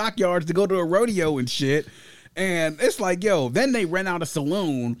Yard stockyards to go to a rodeo and shit. And it's like, yo, then they rent out a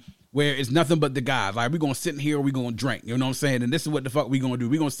saloon where it's nothing but the guys. Like, we're going to sit in here or we're going to drink. You know what I'm saying? And this is what the fuck we going to do.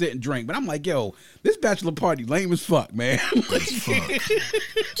 We're going to sit and drink. But I'm like, yo, this bachelor party lame as fuck, man.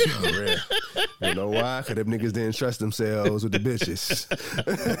 You know why? Because them niggas didn't trust themselves with the bitches.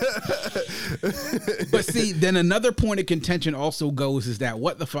 But see, then another point of contention also goes is that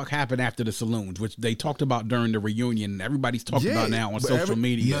what the fuck happened after the saloons, which they talked about during the reunion. And everybody's talking about now on social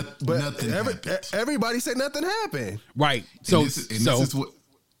media. Everybody said nothing happened. Right. This is what.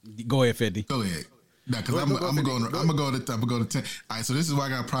 Go ahead, 50. Go ahead. Because I'm gonna go to 10. All right, so this is why I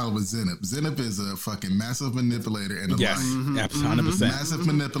got a problem with Zenith. Zenith is a fucking massive manipulator and a liar. 100%. Massive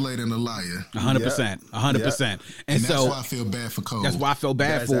manipulator and a liar. 100%. 100%. And so that's why I feel bad for Cole. That's why I feel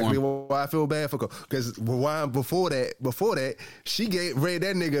bad for him. Why I feel bad for Cole. Because before that, she read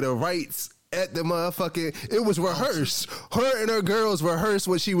that nigga the rights at the motherfucking, it was rehearsed. Her and her girls rehearsed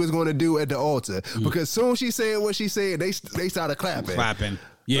what she was going to do at the altar. Because soon she said what she said, they started clapping.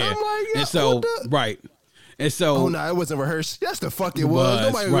 Yeah. I'm like, and so, right. And so, oh no, it wasn't rehearsed. Yes, the fuck it was.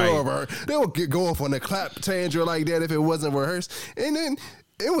 Nobody right. go over. They would go off on the clap tangent like that if it wasn't rehearsed. And then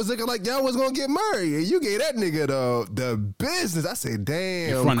it was looking like y'all was gonna get married, and you gave that nigga the business. I said,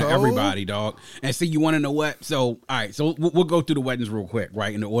 damn, in front Cole. of everybody, dog. And see, you want to know what? So, all right, so we'll go through the weddings real quick,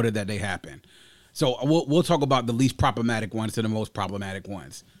 right, in the order that they happen. So we'll talk about the least problematic ones to the most problematic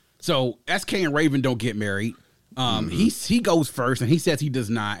ones. So SK and Raven don't get married. He goes first, and he says he does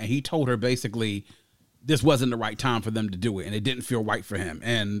not, and he told her basically this wasn't the right time for them to do it, and it didn't feel right for him,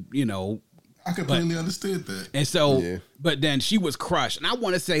 and you know. I completely understood that. And so, but then she was crushed. And I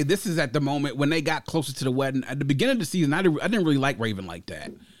want to say this is at the moment when they got closer to the wedding. At the beginning of the season, I didn't really like Raven like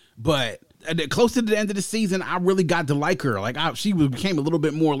that. But close to the end of the season, I really got to like her. Like she became a little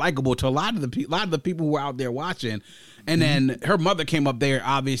bit more likable to a lot of the people who were out there watching. And then her mother came up there.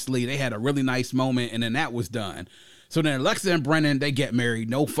 Obviously, they had a really nice moment, and then that was done. So then Alexa and Brennan, they get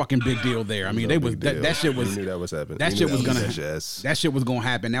married. No fucking big deal there. I mean, that shit was. You knew that was happening. That shit was gonna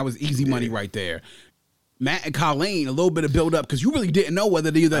happen. That was easy money right there. Matt and Colleen, a little bit of build up because you really didn't know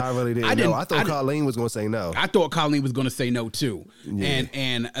whether they. I really didn't know. I thought Colleen was gonna say no. I thought Colleen was gonna say no too. Yeah.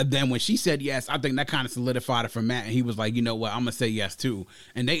 And then when she said yes, I think that kind of solidified it for Matt, and he was like, you know what, I'm gonna say yes too.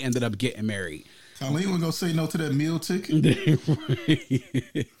 And they ended up getting married. Colleen was gonna say no to that meal ticket.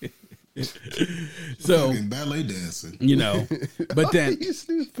 So ballet dancing, you know, but then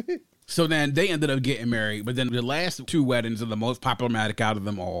so then they ended up getting married. But then the last two weddings are the most problematic out of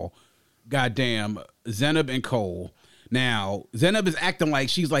them all. Goddamn, Zenith and Cole. Now Zenith is acting like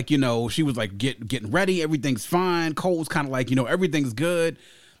she's like, you know, she was like getting ready, everything's fine. Cole's kind of like, you know, everything's good.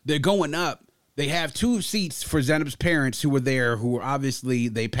 They're going up. They have two seats for Zenith's parents who were there, who were obviously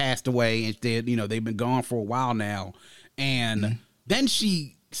they passed away and they've been gone for a while now. And then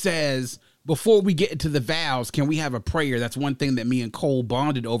she says, before we get into the vows, can we have a prayer? That's one thing that me and Cole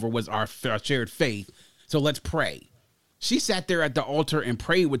bonded over was our shared faith. So let's pray. She sat there at the altar and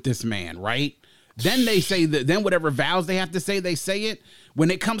prayed with this man, right? Then they say that, then whatever vows they have to say, they say it.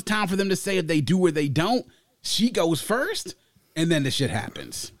 When it comes time for them to say if they do or they don't, she goes first, and then the shit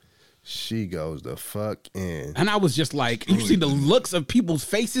happens. She goes the fuck in. And I was just like, you see the looks of people's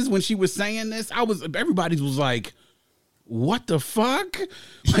faces when she was saying this? Everybody was like, what the fuck?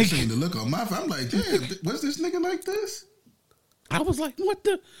 Like, the look on my face, I'm like, damn, was this nigga like this? I was like, what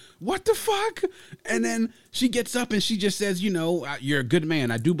the fuck? And then she gets up and she just says, you're a good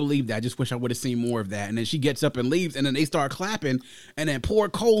man. I do believe that. I just wish I would have seen more of that. And then she gets up and leaves, and then they start clapping. And then poor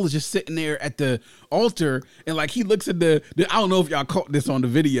Cole is just sitting there at the altar, and like he looks at the I don't know if y'all caught this on the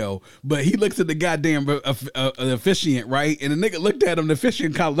video, but he looks at the goddamn officiant, right? And the nigga looked at him, the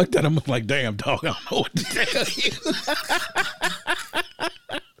officiant kind of looked at him, was like, damn, dog, I don't know what to tell you.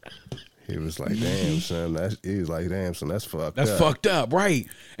 He was like, damn, son, that's fucked up. That's fucked up, right?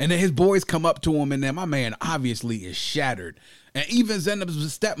 And then his boys come up to him, and then my man obviously is shattered. And even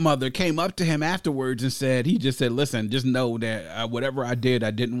Zainab's stepmother came up to him afterwards and said, listen, just know that whatever I did,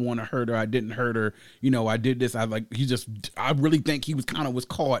 I didn't want to hurt her. I didn't hurt her. I did this. I really think he was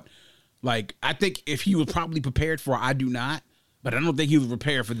caught. Like, I think if he was probably prepared for I do not, but I don't think he was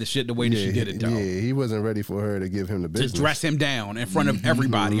prepared for the shit the way that she did it, though. Yeah, he wasn't ready for her to give him the business. To dress him down in front of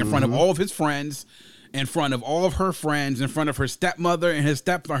everybody, in front of all of his friends, in front of all of her friends, in front of her stepmother and her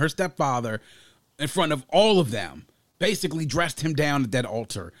stepfather, in front of all of them. Basically dressed him down at that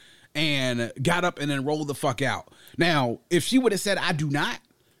altar and got up and then rolled the fuck out. Now, if she would have said, I do not,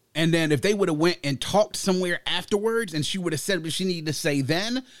 and then if they would have went and talked somewhere afterwards and she would have said what she needed to say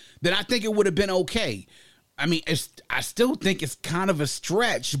then I think it would have been okay. I mean, I still think it's kind of a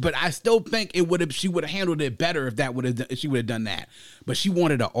stretch, but I still think she would have handled it better if she would have done that. But she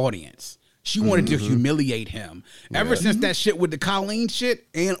wanted an audience. She wanted to humiliate him. Ever since that shit with the Colleen shit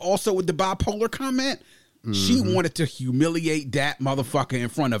and also with the bipolar comment, she wanted to humiliate that motherfucker in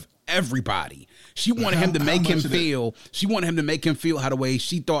front of everybody. She wanted him to make him feel. She wanted him to make him feel how the way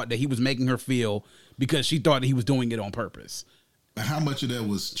she thought that he was making her feel because she thought that he was doing it on purpose. But how much of that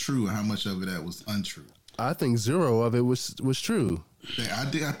was true and how much of that was untrue? I think zero of it was true. I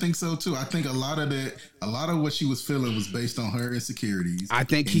think so too. I think a lot of what she was feeling was based on her insecurities. I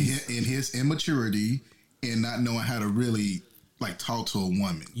think in his immaturity and not knowing how to really like talk to a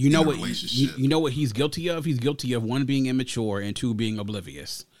woman. You know what he's guilty of? He's guilty of one, being immature, and two, being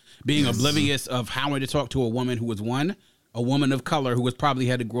oblivious. Oblivious of how to talk to a woman who was a woman of color who has probably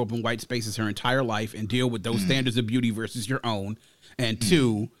had to grow up in white spaces her entire life and deal with those standards of beauty versus your own, and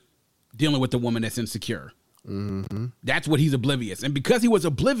two, dealing with the woman that's insecure. That's what he's oblivious. And because he was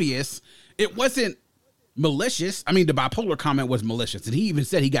oblivious, it wasn't malicious. I mean, the bipolar comment was malicious, and he even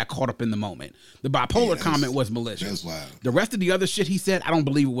said he got caught up in the moment. The bipolar comment was malicious. The rest of the other shit he said, I don't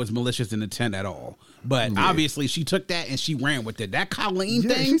believe it was malicious in intent at all. But obviously, she took that and she ran with it. That Colleen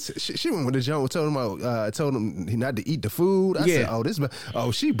thing, she went with the joke, told him not to eat the food. I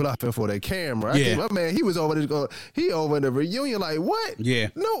said, she bluffing for the camera. I think my man, he was over there over in the reunion like, what? Yeah,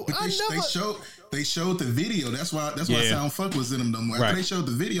 no, They showed the video. That's why Sound Fuck was in them no more. After they showed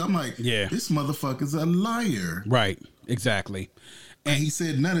the video, I'm like, this motherfucker's a liar. Right, exactly. And he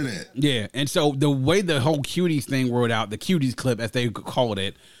said none of that. Yeah, and so the way the whole cuties thing rolled out, the cuties clip, as they called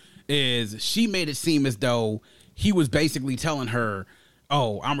it, is she made it seem as though he was basically telling her,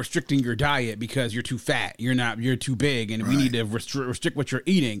 oh, I'm restricting your diet because you're too fat. You're too big, and we need to restrict what you're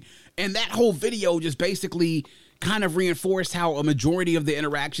eating. And that whole video just basically kind of reinforced how a majority of the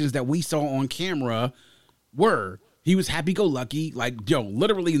interactions that we saw on camera were. He was happy-go-lucky. Like,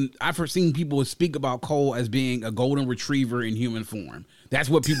 literally, I've seen people speak about Cole as being a golden retriever in human form. That's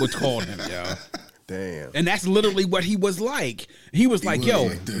what people called him, yo. Damn. And that's literally what he was like. He was like,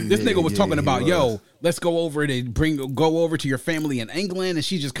 this nigga was talking about, let's go over to your family in England. And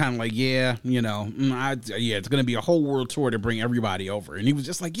she's just kind of like, it's going to be a whole world tour to bring everybody over. And he was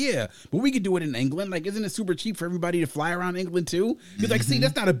just like, yeah, but we could do it in England. Like, isn't it super cheap for everybody to fly around England too? He's like, see,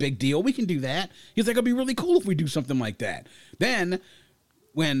 that's not a big deal. We can do that. He's like, it'd be really cool if we do something like that. Then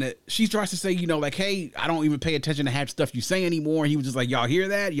when she starts to say, like, hey, I don't even pay attention to half stuff you say anymore. He was just like, y'all hear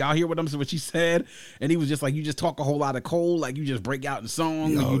that? Y'all hear what she said? And he was just like, you just talk a whole lot of Cole, like you just break out in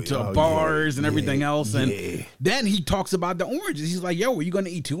song, and you talk bars and everything else. And then he talks about the oranges. He's like, yo, are you going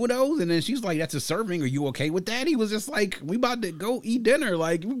to eat 2 of those? And then she's like, that's a serving. Are you okay with that? He was just like, we about to go eat dinner,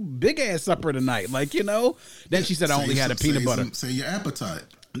 like big ass supper tonight. Like, Then she said, I only had a peanut butter. Say your appetite.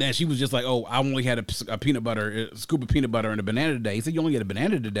 Then she was just like, oh, I only had a peanut butter, a scoop of peanut butter and a banana today. He said, you only had a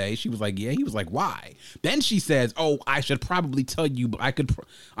banana today? She was like, yeah. He was like, why? Then she says, oh, I should probably tell you, but I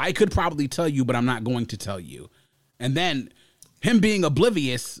could probably tell you, but I'm not going to tell you. And then him being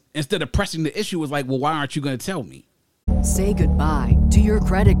oblivious, instead of pressing the issue, was like, well, why aren't you going to tell me? Say goodbye to your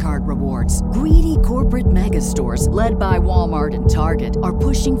credit card rewards. Greedy corporate mega stores, led by Walmart and Target, are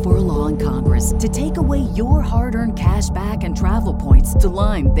pushing for a law in Congress to take away your hard-earned cash back and travel points to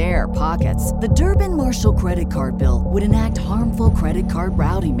line their pockets. The Durbin-Marshall credit card bill would enact harmful credit card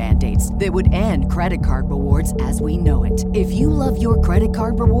routing mandates that would end credit card rewards as we know it. If you love your credit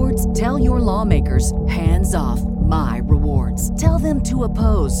card rewards, tell your lawmakers, hands off. My Rewards. Tell them to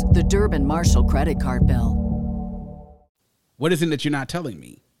oppose the Durbin Marshall credit card bill. What is it that you're not telling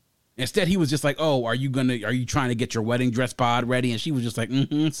me? Instead, he was just like, oh, are you trying to get your wedding dress pod ready? And she was just like,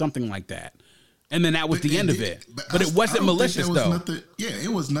 something like that. And then that was the end of it. But it wasn't malicious, though. It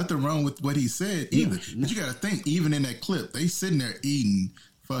was nothing wrong with what he said either. But you got to think, even in that clip, they sitting there eating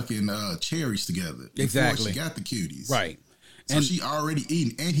fucking cherries together. Exactly. Before she got the cuties. Right. So she already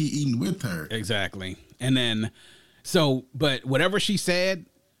eating, and he eating with her. Exactly. And then, but whatever she said,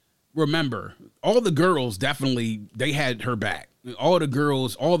 remember, all the girls definitely, they had her back. All the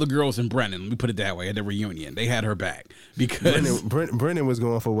girls in Brennan, let me put it that way, at the reunion, they had her back because Brennan was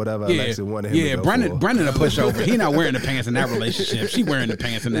going for whatever Alexa wanted him to go for. Brennan a pushover. He not wearing the pants in that relationship. She wearing the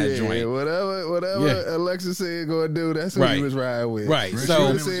pants in that joint. Whatever Alexa said go and do, that's who he was riding with. Right. If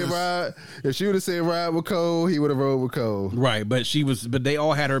So she would have said ride with Cole, he would have rode with Cole. Right, but they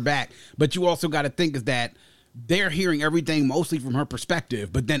all had her back. But you also got to think is that they're hearing everything mostly from her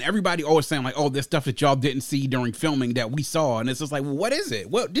perspective, but then everybody always saying like, oh, there's stuff that y'all didn't see during filming that we saw. And it's just like, well, what is it?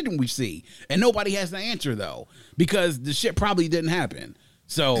 What didn't we see? And nobody has the answer though, because the shit probably didn't happen.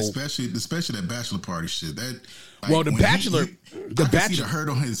 So especially that bachelor party shit. That the bachelor see the hurt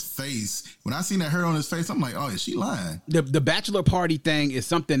on his face. When I seen that hurt on his face, I'm like, oh, is she lying? The bachelor party thing is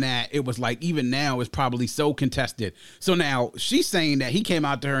something that it was like even now is probably so contested. So now she's saying that he came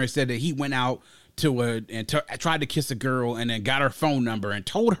out to her and said that he went out tried to kiss a girl and then got her phone number and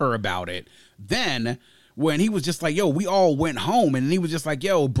told her about it. Then when he was just like, yo, we all went home, and he was just like,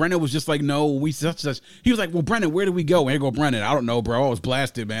 yo, Brennan was just like, no, we such. He was like, well, Brennan, where did we go? And I go, Brennan, I don't know, bro. I was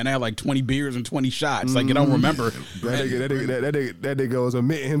blasted, man. I had like 20 beers and 20 shots. Like, I don't remember. That nigga was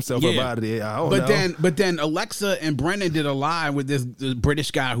admitting himself about it. I don't know. But then Alexa and Brennan did a live with this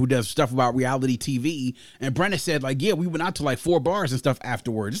British guy who does stuff about reality TV, and Brennan said like, yeah, we went out to like 4 bars and stuff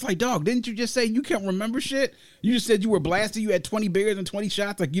afterwards. It's like, dog, didn't you just say you can't remember shit? You just said you were blasted. You had 20 beers and 20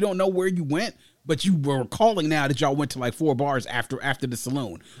 shots. Like, you don't know where you went. But you were recalling now that y'all went to like 4 bars after the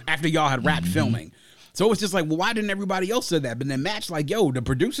saloon, after y'all had wrapped filming. So it's just like, well, why didn't everybody else say that? But then Matt's like, yo, the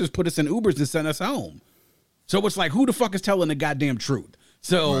producers put us in Ubers and sent us home. So it's like, who the fuck is telling the goddamn truth?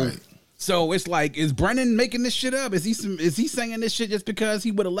 So it's like, is Brennan making this shit up? Is he saying this shit just because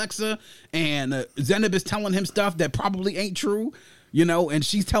he with Alexa and Zenab is telling him stuff that probably ain't true? You know, and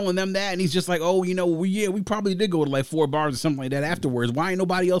she's telling them that, and he's just like, oh, you know, we probably did go to like 4 bars or something like that afterwards. Why ain't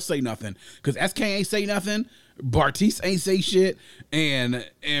nobody else say nothing? Because SK ain't say nothing, Bartise ain't say shit, and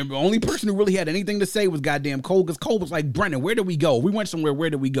the only person who really had anything to say was goddamn Cole, because Cole was like, Brennan, where did we go? We went somewhere, where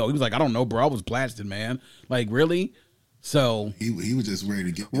did we go? He was like, I don't know, bro, I was blasted, man. Like, really? So he was just ready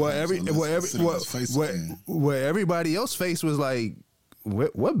to get everybody else's face was like,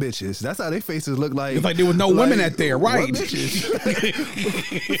 what bitches? That's how their faces look like. It's like there was no women at there, right? What bitches? What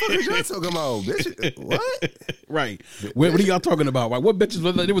the fuck is y'all talking about? Bitches? What? Right. What are y'all talking about? Like, what bitches?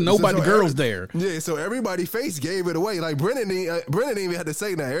 There was nobody girls there. Yeah, so everybody face gave it away. Like Brennan didn't even have to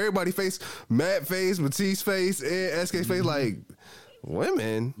say that. Everybody face, Matt face, Matisse face, and SK's face, like,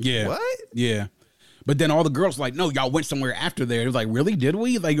 women? Yeah. What? Yeah. But then all the girls were like, no, y'all went somewhere after there. It was like, really? Did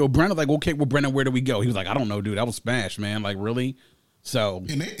we? Like, yo, Brennan, like, okay, well, Brennan, where did we go? He was like, I don't know, dude. That was smash, man. Like, really? So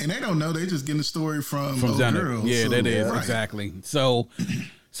and they don't know. They just getting the story from girls. Yeah, so, that is right. exactly. So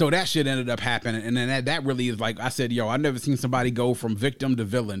that shit ended up happening, and then that really is like I said, yo, I've never seen somebody go from victim to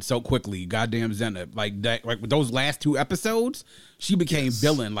villain so quickly. Goddamn Zenab, like that, like with those last 2 episodes, she became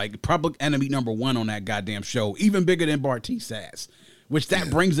villain, like public enemy number 1 on that goddamn show, even bigger than Bartise ass. Which that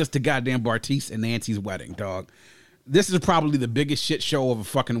brings us to goddamn Bartise and Nancy's wedding, dog. This is probably the biggest shit show of a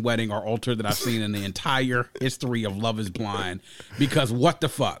fucking wedding or altar that I've seen in the entire history of Love is Blind. Because what the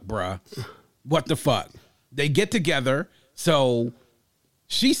fuck, bruh? What the fuck? They get together. So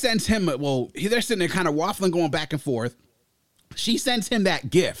she sends him, they're sitting there kind of waffling, going back and forth. She sends him that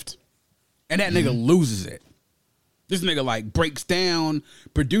gift. And that nigga loses it. This nigga like breaks down.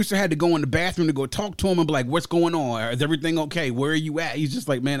 Producer had to go in the bathroom to go talk to him and be like, what's going on? Is everything okay? Where are you at? He's just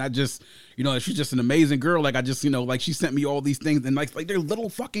like, man, I just, you know, she's just an amazing girl. Like, I just, you know, like she sent me all these things and like they're little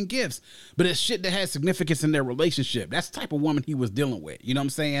fucking gifts, but it's shit that has significance in their relationship. That's the type of woman he was dealing with. You know what I'm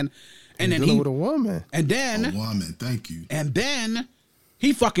saying? And then dealing with a woman. And then a woman, thank you. And then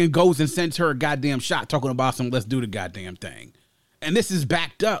he fucking goes and sends her a goddamn shot talking about some let's do the goddamn thing. And this is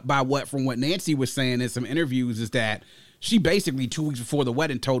backed up by from what Nancy was saying in some interviews, is that she basically 2 weeks before the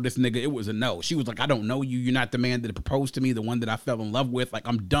wedding told this nigga it was a no. She was like, I don't know you. You're not the man that proposed to me, the one that I fell in love with. Like,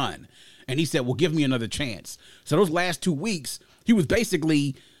 I'm done. And he said, well, give me another chance. So those last 2 weeks, he was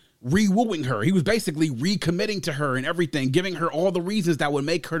basically re-wooing her. He was basically recommitting to her and everything, giving her all the reasons that would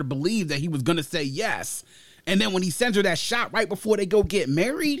make her to believe that he was going to say yes. And then when he sends her that shot right before they go get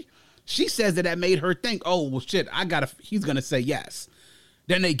married, She says that made her think, oh, well, shit, he's going to say yes.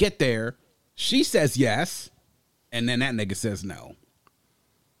 Then they get there. She says yes. And then that nigga says no.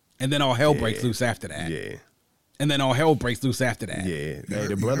 And then all hell breaks loose after that. Yeah. And then all hell breaks loose after that. Yeah. Hey,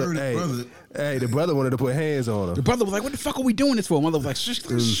 the brother wanted to put hands on him. The brother was like, what the fuck are we doing this for? Mother was like, shh.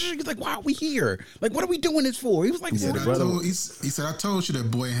 He's like, why are we here? Like, what are we doing this for? He was like, he said, I told you that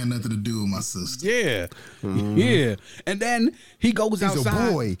boy had nothing to do with my sister. Yeah. Yeah. And then he goes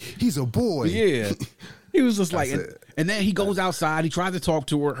outside. He's a boy. Yeah. He was just like, and then he goes outside. He tries to talk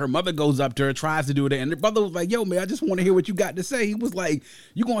to her. Her mother goes up to her, tries to do it. And the brother was like, yo, man, I just want to hear what you got to say. He was like,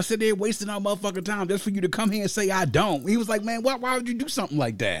 you going to sit there wasting our motherfucking time just for you to come here and say I don't. He was like, man, why would you do something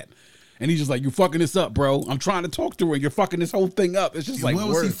like that? And he's just like, you're fucking this up, bro. I'm trying to talk to her. And you're fucking this whole thing up. It's just like, what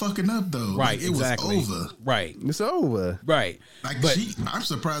was he fucking up, though? Right, like, it exactly. was over. Right. It's over. Right. Like, I'm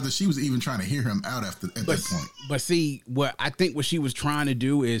surprised that she was even trying to hear him out at that point. But see, what she was trying to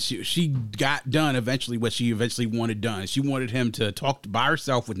do is she got done eventually what she eventually wanted done. She wanted him to talk by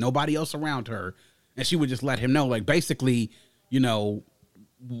herself with nobody else around her. And she would just let him know, like, basically, you know,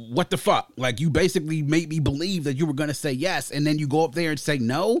 what the fuck? Like, you basically made me believe that you were going to say yes. And then you go up there and say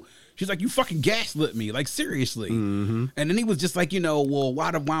no. She's like, you fucking gaslit me. Like, seriously. Mm-hmm. And then he was just like, you know, well,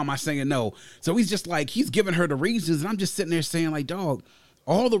 why am I saying no? So he's just like, he's giving her the reasons. And I'm just sitting there saying, like, dog,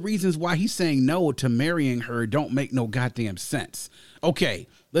 all the reasons why he's saying no to marrying her don't make no goddamn sense. Okay,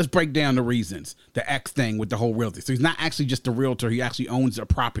 let's break down the reasons. The X thing with the whole realty. So he's not actually just a realtor. He actually owns a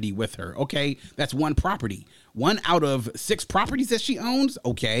property with her. Okay, that's one property. 1 out of 6 properties that she owns.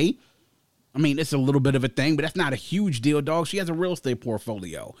 Okay. I mean, it's a little bit of a thing, but that's not a huge deal, dog. She has a real estate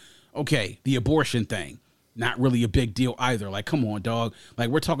portfolio. Okay, the abortion thing, not really a big deal either. Like, come on, dog. Like,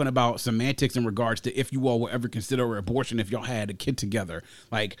 we're talking about semantics in regards to if you all will ever consider abortion if y'all had a kid together.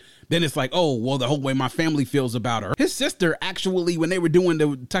 Like, then it's like, oh, well, the whole way my family feels about her. His sister, actually, when they were doing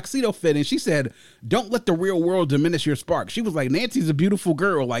the tuxedo fitting, she said, don't let the real world diminish your spark. She was like, Nancy's a beautiful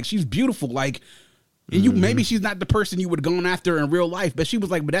girl. Like, she's beautiful. Like, and you maybe she's not the person you would have gone after in real life, but she was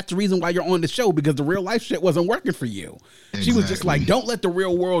like, but that's the reason why you're on the show, because the real life shit wasn't working for you. Exactly. She was just like, don't let the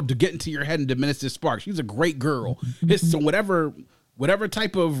real world to get into your head and diminish this spark. She's a great girl. So whatever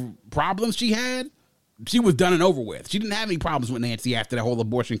type of problems she had, she was done and over with. She didn't have any problems with Nancy after that whole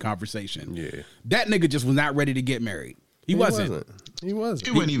abortion conversation. Yeah. That nigga just was not ready to get married. He wasn't. He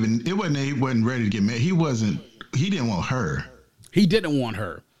wasn't ready to get married. He didn't want her. He didn't want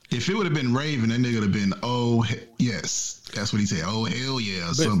her. If it would have been Raven, that nigga would have been, oh, yes. That's what he said. Oh, hell yeah.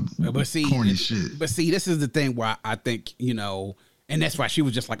 But see, corny shit. But see, this is the thing where I think, you know, and that's why she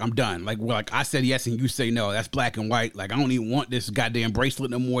was just like, I'm done. Like, I said yes and you say no. That's black and white. Like, I don't even want this goddamn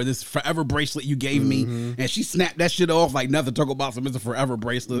bracelet no more. This forever bracelet you gave me. And she snapped that shit off like nothing. Talk about some, it's a forever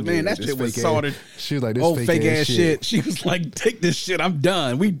bracelet. Man, that shit was sorted. She was like, this fake ass shit. She was like, take this shit. I'm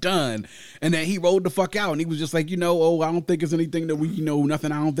done. We done. And then he rolled the fuck out. And he was just like, you know, oh, I don't think it's anything that we, you know,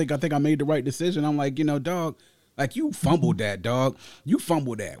 nothing. I think I made the right decision. I'm like, you know, dog. Like, you fumbled that, dog. You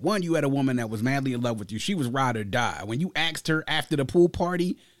fumbled that. One, you had a woman that was madly in love with you. She was ride or die. When you asked her after the pool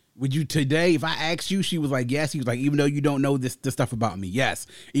party, would you today, if I asked you, she was like, yes. He was like, even though you don't know this stuff about me, yes.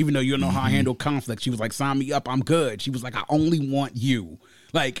 Even though you don't know how I handle conflict, she was like, sign me up, I'm good. She was like, I only want you.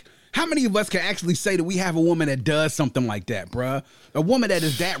 Like, how many of us can actually say that we have a woman that does something like that, bruh? A woman that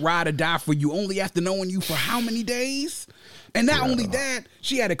is that ride or die for you only after knowing you for how many days? And not only that,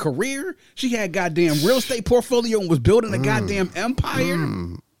 she had a career. She had goddamn real estate portfolio and was building a goddamn empire.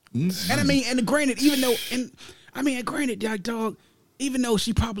 And I mean, and granted, dog, even though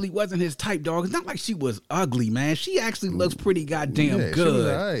she probably wasn't his type, dog, it's not like she was ugly, man. She actually looks pretty goddamn good. She was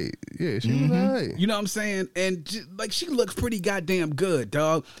all right. Yeah, she was all right. You know what I'm saying? And like, she looks pretty goddamn good,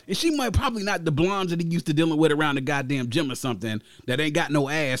 dog. And she might probably not the blondes that he used to dealing with around the goddamn gym or something that ain't got no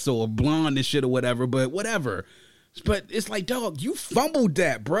ass or blonde and shit or whatever, but whatever. But it's like, dog, you fumbled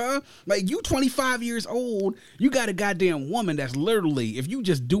that, bruh. Like, you 25 years old, you got a goddamn woman that's literally, if you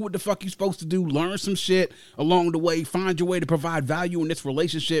just do what the fuck you supposed to do, learn some shit along the way, find your way to provide value in this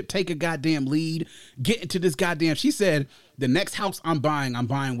relationship, take a goddamn lead, get into this goddamn, she said, the next house I'm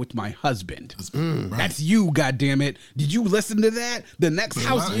buying with my husband. Right. That's you, goddammit. Did you listen to that? The next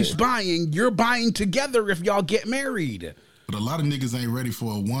house you're buying together if y'all get married. But a lot of niggas ain't ready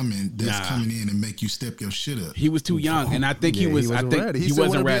for a woman that's coming in and make you step your shit up. He was too young, and I think he wasn't ready. He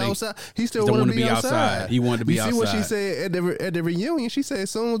wasn't ready. He still wanted to be outside. He wanted to be outside. You see what she said at the reunion? She said,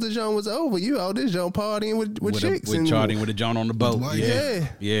 as soon as the joint was over, you out this joint partying with chicks. Charting with a joint on the boat.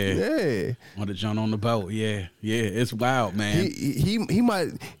 Yeah. On the joint on the boat. Yeah. It's wild, man.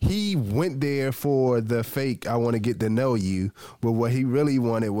 He went there for the fake, I want to get to know you, but what he really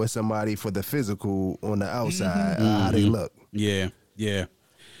wanted was somebody for the physical on the outside, how they look. Yeah.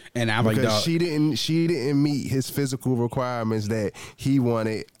 And I'm like, dog, she didn't meet his physical requirements that he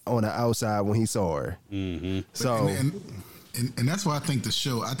wanted on the outside when he saw her. Mm-hmm. So. And that's why I think this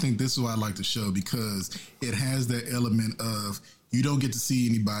is why I like the show, because it has that element of you don't get to see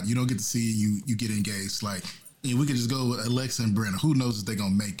anybody, you don't get to see you get engaged. Like, we could just go with Alexa and Brenna. Who knows if they're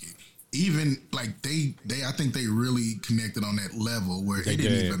gonna make it? Even like they I think they really connected on that level where it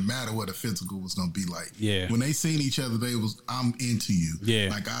didn't even matter what the physical was gonna be like. Yeah. When they seen each other, I'm into you. Yeah.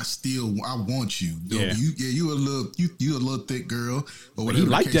 Like I want you. Yeah. You a little thick girl or whatever. He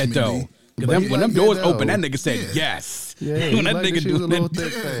liked that though. Because when them doors opened, that nigga said yes. Yeah, when that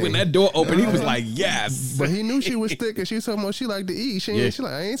nigga when that door opened, he was like yes. But he knew she was thick, and she was talking about she liked to eat. She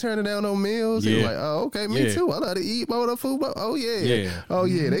like, I ain't turning down no meals. He was like, oh, okay, me too. I like to eat more of the food. Oh yeah. Oh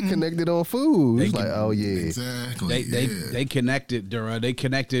yeah, they connected on food. It's like, oh yeah. Exactly. They connected, Dura. They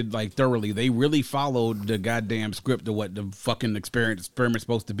connected like thoroughly. They really followed the goddamn script of what the fucking experiment's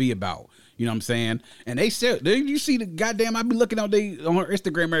supposed to be about. You know what I'm saying? And they said, you see the goddamn, I be looking on her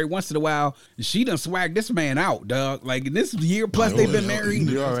Instagram every once in a while. She done swagged this man out, dog. Like in this year plus they've been married.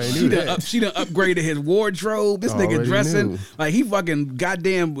 She done upgraded his wardrobe. This nigga dressing like he fucking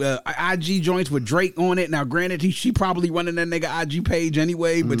goddamn IG joints with Drake on it. Now, granted, she probably running that nigga IG page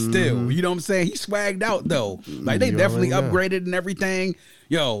anyway, but still, you know what I'm saying? He swagged out though. Like they definitely upgraded and everything.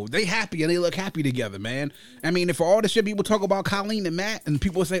 Yo, they happy and they look happy together, man. I mean, if for all the shit people talk about Colleen and Matt, and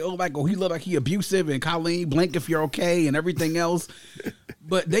people say, oh, he look like he abusive, and Colleen, blink if you're okay, and everything else.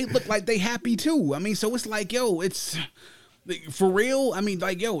 But they look like they happy too. I mean, so it's like, yo, it's for real. I mean,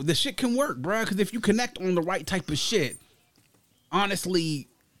 like, yo, the shit can work, bro. Because if you connect on the right type of shit, honestly,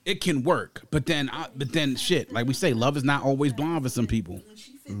 it can work. But then shit, like we say, love is not always blind for some people.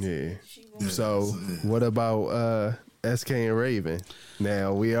 Yeah. So what about SK and Raven?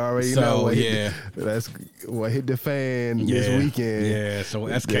 Now we already know what hit the fan this weekend. Yeah, so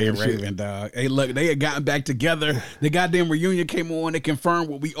SK and Raven, dog. Hey, look, they had gotten back together. The goddamn reunion came on. They confirmed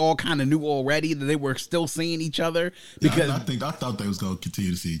what we all kind of knew already, that they were still seeing each other. Because I thought they was gonna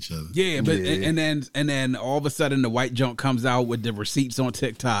continue to see each other. Yeah, but and then all of a sudden the white junk comes out with the receipts on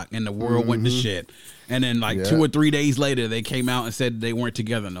TikTok, and the world went to shit. And then 2 or 3 days later, they came out and said they weren't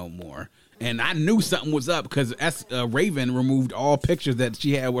together no more. And I knew something was up because Raven removed all pictures that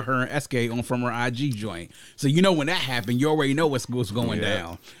she had with her and SK on from her IG joint. So you know when that happened, you already know what's going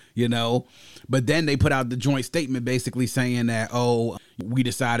down, you know. But then they put out the joint statement basically saying that, oh, we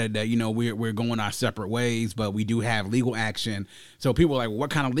decided that, you know, we're going our separate ways, but we do have legal action. So people are like, well, what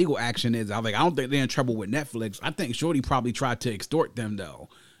kind of legal action is it? I was like, I don't think they're in trouble with Netflix. I think Shorty probably tried to extort them though.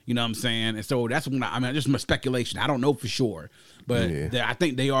 You know what I'm saying? And so that's when just my speculation. I don't know for sure. But I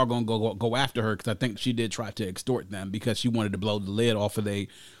think they are going to go after her because I think she did try to extort them because she wanted to blow the lid off of they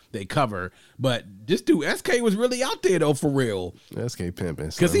cover. But this dude, SK, was really out there, though, for real. SK pimping.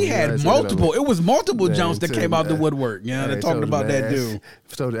 Because he had multiple. It was multiple Jones that came out the woodwork. Yeah, they talked about that dude.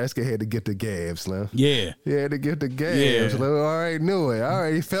 So SK had to get the gab, Slim. Yeah. He had to get the gab. Slim. I already knew it. I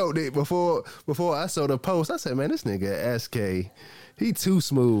already felt it before I saw the post. I said, man, this nigga SK, he too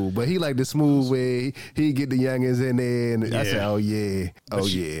smooth, but he like the smooth way he get the youngins in there. And I said, oh yeah.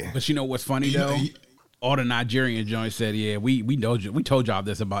 But you know what's funny though? All the Nigerian joints said, yeah, we told y'all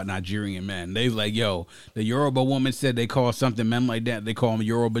this about Nigerian men. They was like, yo, the Yoruba woman said they call something men like that. They call them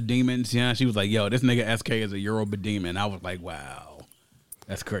Yoruba demons. Yeah, she was like, yo, this nigga SK is a Yoruba demon. I was like, wow,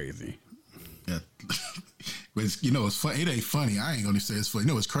 that's crazy. Yeah, but you know, it's funny. It ain't funny. I ain't gonna say it's funny.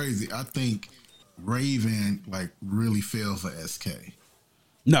 You know, it's crazy. I think Raven really fell for SK.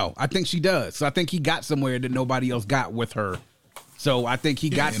 No, I think she does. So I think he got somewhere that nobody else got with her. So I think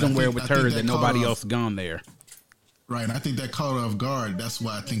he got somewhere with her that nobody else gone there. Right, and I think that caught her off guard. That's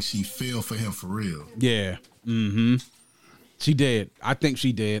why I think she fell for him for real. Yeah. Mm-hmm. She did. I think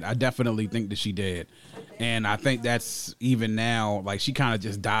she did. I definitely think that she did. And I think that's even now, like, she kind of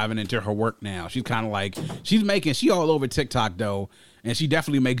just diving into her work now. She's kind of like, she all over TikTok, though. And she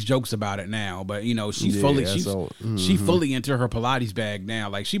definitely makes jokes about it now, but you know she's fully into her Pilates bag now.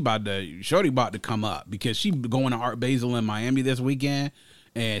 Like Shorty about to come up because she going to Art Basel in Miami this weekend,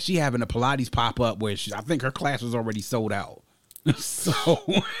 and she having a Pilates pop up where I think her class was already sold out. So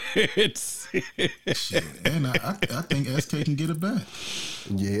it's shit, and I think SK can get it back.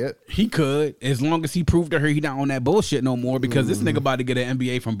 Yeah, he could, as long as he proved to her he not on that bullshit no more. Because this nigga about to get an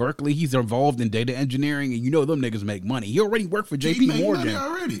MBA from Berkeley. He's involved in data engineering, and you know them niggas make money. He already worked for JP Morgan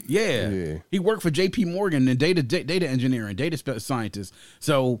already. Yeah, he worked for JP Morgan in data engineering, data scientist.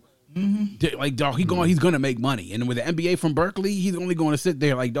 So Like, dog, he's gonna make money, and with the MBA from Berkeley, he's only going to sit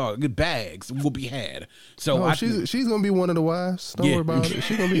there like, dog, good bags will be had. So she's gonna be one of the wives. Don't worry about it.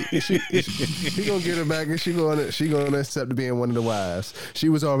 She gonna be he gonna get her back, and she gonna accept being one of the wives. She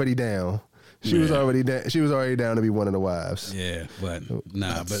was already down. She was already down to be one of the wives. Yeah, but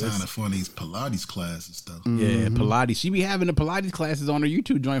nah, but signing for these Pilates classes though. Yeah, Pilates. She be having the Pilates classes on her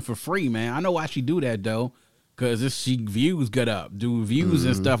YouTube joint for free, man. I know why she do that though. Cause if she views get up, do views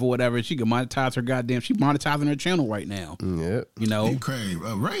and stuff or whatever, she can monetize her goddamn. She monetizing her channel right now. Yeah, you know. You crazy,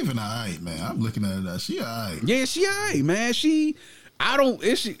 Raven, alright, man. I'm looking at her. She alright. Yeah, she alright, man.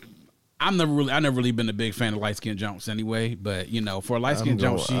 I never really been a big fan of light skin jumps anyway. But you know, for a light skin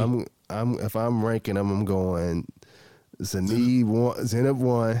jump, if I'm ranking them, I'm going Zenith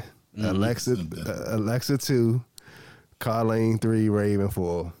 1, Alexa 2, Colleen 3, Raven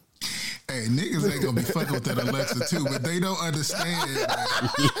 4. Hey, niggas ain't gonna be fucking with that Alexa too, but they don't understand.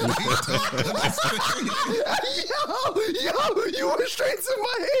 Yo, you went straight to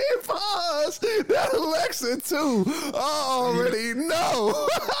my head. Pause. That Alexa too. I already know.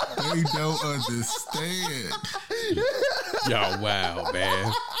 They don't understand. Yo, wow,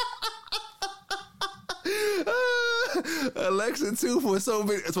 man. Alexa 2 for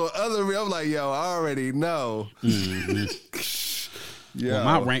other. I'm like, yo, I already know. Yeah,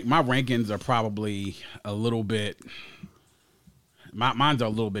 well, my rankings are probably a little bit. Mine's are a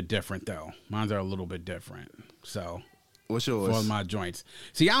little bit different though. Mine's are a little bit different. So, what's yours? For my joints.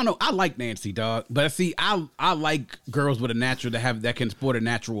 See, I don't know. I like Nancy, dog, but see, I like girls with a natural that can sport a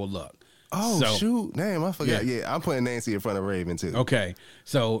natural look. Oh shoot! Damn, I forgot. Yeah, I'm putting Nancy in front of Raven too. Okay,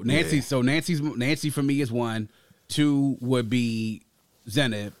 so Nancy, Nancy for me is 1. 2 would be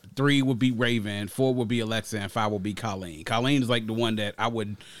Zenith. 3 would be Raven, 4 would be Alexa, and 5 would be Colleen. Colleen is like the one that I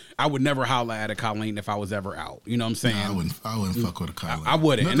would never holler at a Colleen if I was ever out. You know what I'm saying? No, I wouldn't fuck with a Colleen. I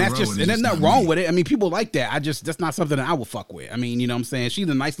wouldn't, and there's nothing wrong with it. I mean, people like that. That's not something that I would fuck with. I mean, you know what I'm saying? She's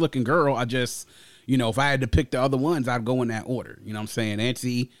a nice looking girl. If I had to pick the other ones, I'd go in that order. You know what I'm saying?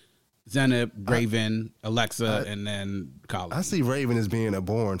 Nancy, Zenith, Raven, Alexa, and then Colleen. I see Raven as being a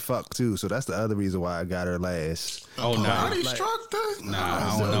boring fuck too, so that's the other reason why I got her last. Oh no, Party structure? Nah,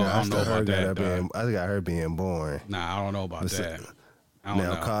 I don't know about that. I got her being boring. Nah, I don't know about that. I don't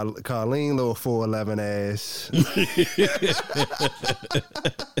know. Colleen, little 4'11" ass.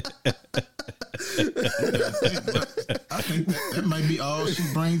 I think that might be all she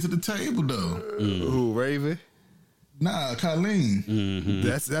brings to the table, though. Who, Raven? Nah, Colleen. Mm-hmm.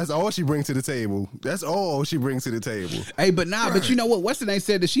 That's all she brings to the table. That's all she brings to the table. Hey, but but you know what? What's the name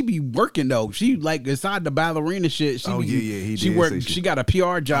said that she be working though? She like inside the ballerina shit. She got a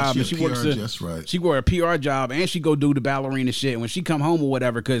PR job and she works. That's right. She work a PR job and she go do the ballerina shit. When she come home or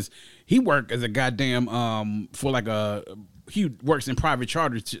whatever, because he work as a goddamn he works in private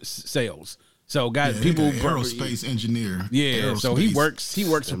charter sales. So people aerospace engineer. Yeah, so he works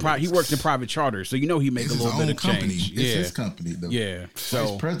in private charters. So he make a little bit of change. It's his company though. Yeah. So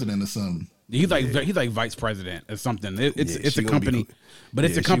vice president or something. He's like vice president or something. It's a company, but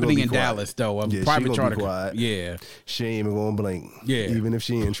it's a company in Dallas though. A private charter. Yeah. She ain't even gonna blink. Yeah. Even if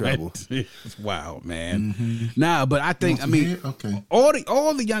she in trouble. Wow, man. Nah, but I think all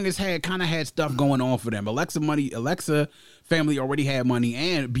the youngest kind of had stuff going on for them. Alexa family already had money,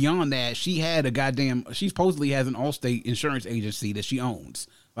 and beyond that, she supposedly has an Allstate insurance agency that she owns.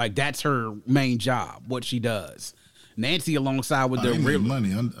 Like that's her main job, what she does. Nancy alongside with the real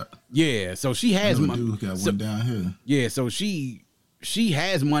money. So she has money. Dude got one down here. Yeah, so she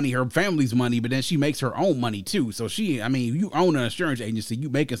has money, her family's money, but then she makes her own money too. So you own an insurance agency, you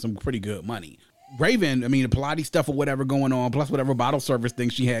making some pretty good money. Raven, the Pilates stuff or whatever going on, plus whatever bottle service thing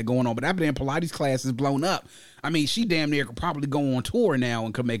she had going on. But after that Pilates class is blown up, she damn near could probably go on tour now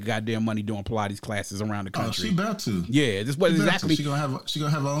and could make goddamn money doing Pilates classes around the country. Oh, she about to. Yeah, this was exactly. She gonna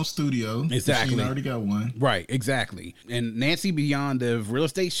have her own studio. Exactly. She already got one. Right, exactly. And Nancy, beyond the real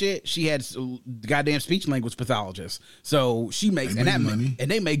estate shit, she had goddamn speech language pathologist. So she makes money, and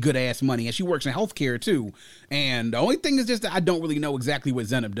they make good ass money. And she works in healthcare too. And the only thing is just that I don't really know exactly what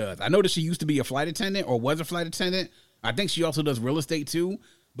Zenith does. I know that she used to be a flight attendant or was a flight attendant. I think she also does real estate too.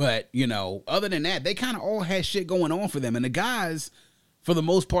 But, other than that, they kind of all had shit going on for them. And the guys, for the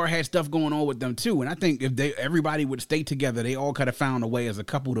most part, had stuff going on with them too. And I think if everybody would stay together, they all could have found a way as a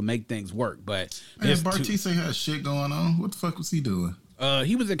couple to make things work. But Bartise had shit going on. What the fuck was he doing?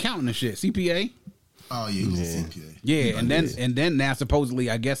 He was accounting and shit, CPA. Oh yeah, he was a CPA. Yeah, and then now supposedly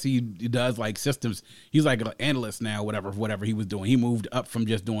I guess he does like systems. He's like an analyst now, whatever he was doing. He moved up from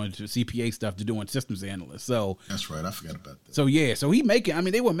just doing CPA stuff to doing systems analyst. So that's right. I forgot about that. So yeah, so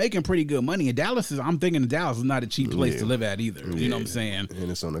they were making pretty good money. And I'm thinking Dallas is not a cheap place to live at either. You know what I'm saying?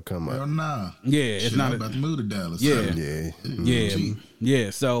 And it's on the come up. Hell nah. Yeah, it's not about to move to Dallas. Yeah.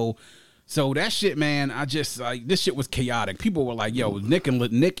 So that shit, man, I just like this shit was chaotic. People were like, "Yo, Nick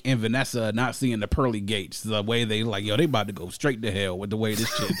and Vanessa not seeing the pearly gates the way they like, yo, they about to go straight to hell with the way this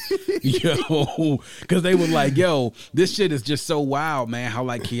shit, yo." Because they were like, "Yo, this shit is just so wild, man. How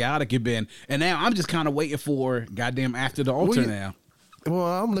like chaotic it been." And now I'm just kind of waiting for goddamn After the Altar now. Well,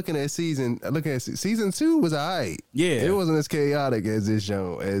 I'm looking at season 2 was alright. Yeah, it wasn't as chaotic as this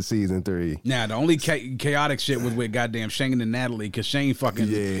show as season 3. Now the only chaotic shit was with goddamn Shane and Natalie, because Shane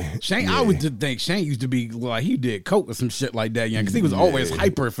I would think Shane used to be like he did coke or some shit like that, because he was always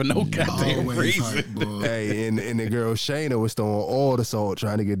hyper for no goddamn reason. Hey, and the girl Shayna was throwing all the salt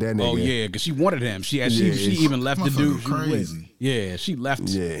trying to get that nigga. Oh yeah, because she wanted him. She even left the dude. Crazy. Yeah, she left.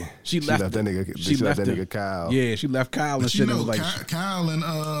 Yeah, she left that nigga. She left that nigga Kyle. Yeah, she left Kyle and shit. You know, like Kyle and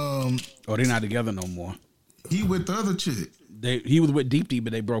they're not together no more. He with the other chick. He was with Deepti,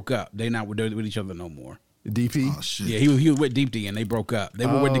 but they broke up. They not with each other no more. DP? Oh shit. Yeah, he was with Deepti and they broke up. They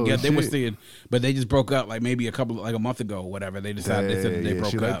were together. Shit. They were still, but they just broke up like maybe a month ago or whatever. They decided they said that they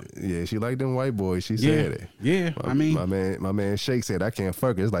broke up. She liked them white boys. She said it. Yeah, my man Shake said I can't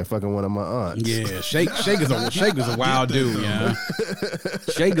fuck her. It's like fucking one of my aunts. Yeah, Shake is a wild dude. Yeah,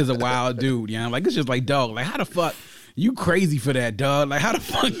 Shake is a wild dude. Yeah, like it's just like dog. Like how the fuck. You crazy for that, dog. Like, how the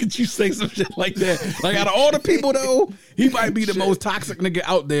fuck could you say some shit like that? Like, out of all the people, though, he might be the most toxic nigga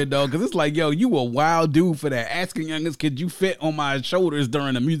out there, dog. Because it's like, yo, you a wild dude for that. Asking youngest, could you fit on my shoulders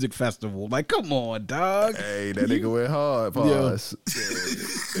during a music festival? Like, come on, dog. Hey, that nigga went hard, pause.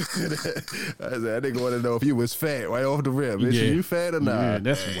 That nigga want to know if you was fat right off the rip. You fat or not? Yeah,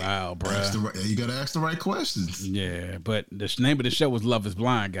 that's wild, bro. You got to ask the right questions. Yeah, but the name of the show was Love is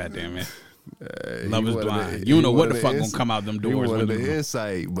Blind, goddamn it. Love is Blind. You know what the fuck gonna come out them doors. He wanted the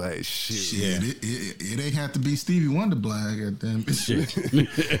insight, but shit. Yeah. It ain't have to be Stevie Wonder blind, goddamn shit.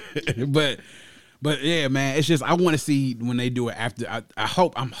 But yeah, man, it's just I want to see when they do it after.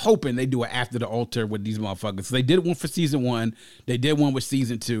 I'm hoping they do it after the altar with these motherfuckers. So they did one for season 1. They did one with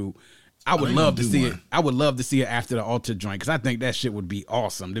season 2. I would love to see it. I would love to see it after the altar joint because I think that shit would be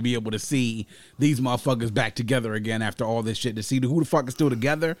awesome to be able to see these motherfuckers back together again after all this shit. To see who the fuck is still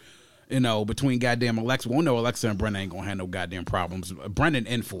together. You know, between goddamn Alexa. Well, no, Alexa and Brendan ain't gonna have no goddamn problems. Brendan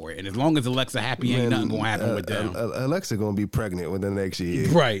in for it. And as long as Alexa happy, ain't nothing gonna happen with them. Alexa gonna be pregnant within the next year.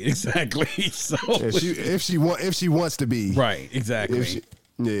 Right, exactly. So if she wants to be. Right, exactly.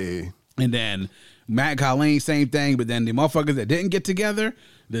 Yeah. And then Matt and Colleen, same thing, but then the motherfuckers that didn't get together,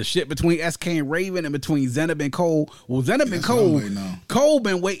 the shit between SK and Raven and between Zenab and Cole. Well, Zenab and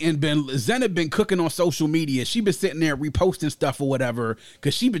Zenab been cooking on social media. She been sitting there reposting stuff or whatever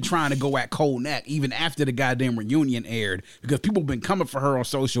because she been trying to go at Cole neck even after the goddamn reunion aired because people been coming for her on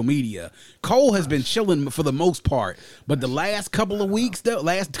social media. Cole has been chilling for the most part, but the last couple of weeks,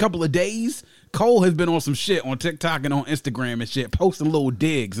 last couple of days, Cole has been on some shit on TikTok and on Instagram and shit, posting little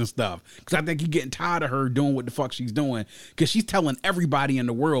digs and stuff. Because I think he's getting tired of her doing what the fuck she's doing. Because she's telling everybody in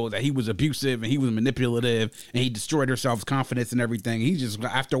the world that he was abusive and he was manipulative and he destroyed her self-confidence and everything. He just,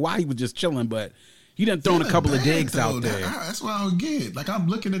 after a while, he was just chilling, but he done thrown a couple of digs out there. That's what I don't get. Like, I'm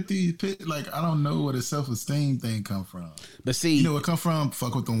looking at these like, I don't know where the self-esteem thing come from. But see, you know it come from?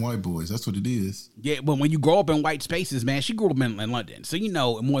 Fuck with them white boys. That's what it is. Yeah, but when you grow up in white spaces, man, she grew up in London. So, you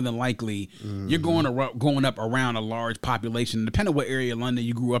know, more than likely, you're growing up around a large population. Depending on what area of London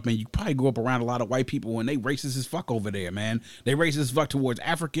you grew up in, you probably grew up around a lot of white people, and they racist as fuck over there, man. They racist as fuck towards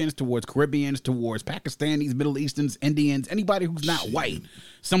Africans, towards Caribbeans, towards Pakistanis, Middle Easterns, Indians, anybody who's not white.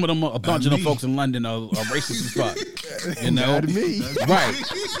 Some of them, a bunch of them folks in London are racist as fuck. You know? Not me. Right.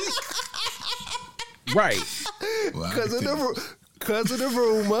 Right. Because of the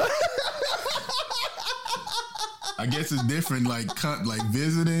rumor. I guess it's different, like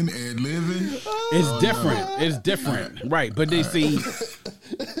visiting and living. It's different. Right. But they see...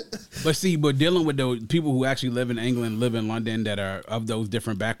 But dealing with those people who actually live in England, live in London, that are of those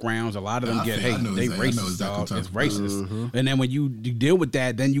different backgrounds, a lot of them they racist, dog. It's racist. Mm-hmm. And then when you deal with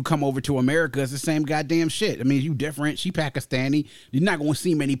that, then you come over to America, it's the same goddamn shit. I mean, you different. She Pakistani. You're not going to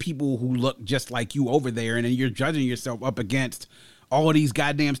see many people who look just like you over there, and then you're judging yourself up against all these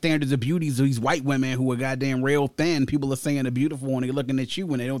goddamn standards of beauties of these white women who are goddamn real thin. People are saying they're beautiful and they're looking at you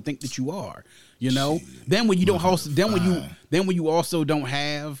and they don't think that you are. You know. Then when you don't host, then when you also don't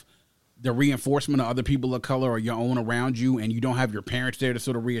have the reinforcement of other people of color or your own around you, and you don't have your parents there to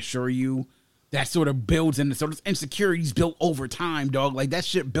sort of reassure you that sort of builds in. So those insecurities built over time, dog. Like that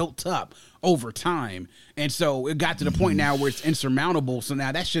shit built up over time. And so it got to the point now where it's insurmountable. So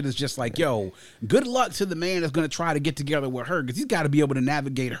now that shit is just like, yo, good luck to the man that's going to try to get together with her, because he's got to be able to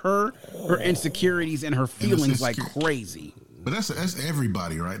navigate her insecurities and her feelings like crazy. But that's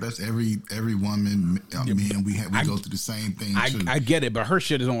everybody, right? That's every woman, men. We go through the same thing. I get it, but her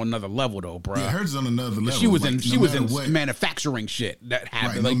shit is on another level, though, bro. Yeah, hers is on another level. She was in manufacturing shit that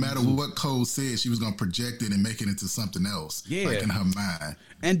happened. Right, no matter what Cole said, she was gonna project it and make it into something else. Yeah, like in her mind.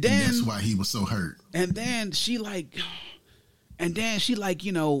 And that's why he was so hurt. And then she like,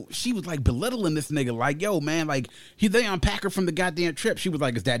 you know, she was like belittling this nigga, like, yo, man, like they unpack her from the goddamn trip. She was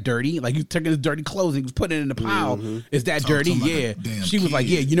like, is that dirty? Like, he took his dirty clothes and he was putting it in the pile. Is that dirty? Yeah. She was like,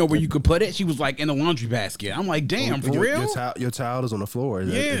 yeah, you know where you could put it? She was like, in the laundry basket. I'm like, damn, for real? Your towel is on the floor.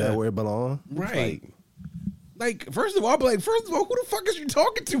 Is that where it belongs? Right. Like, first of all, who the fuck is you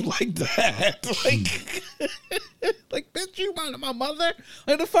talking to like that? Like, bitch, you my mother?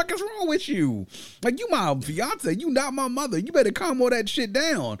 Like, the fuck is wrong with you? Like, you my fiance, you not my mother. You better calm all that shit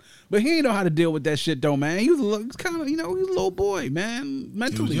down. But he ain't know how to deal with that shit, though, man. He was kind of, you know, he was a little boy, man.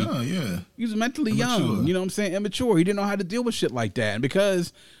 Mentally. He was young, yeah. He was mentally young, you know what I'm saying? Immature. He didn't know how to deal with shit like that. And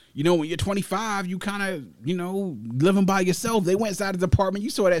because, you know, when you're 25, you kind of, you know, living by yourself. They went inside his apartment. You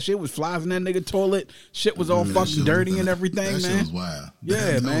saw that shit was flies in that nigga toilet. Shit was all fucking dirty and everything, man. That shit was wild.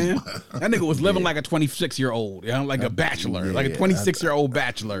 Yeah, man. That nigga was living like a 26-year-old, you know, like a bachelor, like a 26-year-old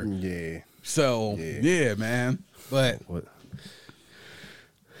bachelor. Yeah. So, yeah, man. But what?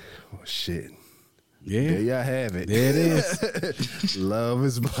 Oh, shit. Yeah. There y'all have it. There it is. Love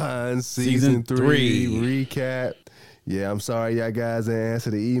is Blind season 3 recap. Yeah, I'm sorry y'all guys didn't answer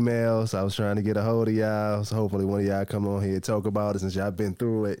the emails. I was trying to get a hold of y'all. So hopefully one of y'all come on here and talk about it since y'all been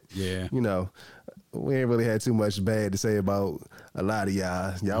through it. Yeah. You know, we ain't really had too much bad to say about a lot of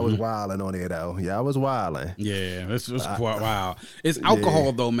y'all. Y'all was wilding on there, though. Y'all was wilding. Yeah, this was quite wild. It's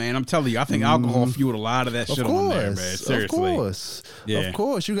alcohol, though, man. I'm telling you, I think alcohol fueled a lot of that shit on there, man. Seriously. Of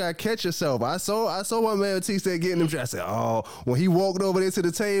course. You got to catch yourself. I saw one man T said getting them. I said, oh, when he walked over there to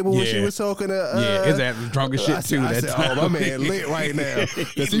the table when she was talking to his ass was drunk as shit, too. I said, oh, my man lit right now.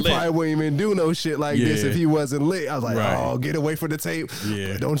 Because he probably wouldn't even do no shit like this if he wasn't lit. I was like, oh, get away from the table.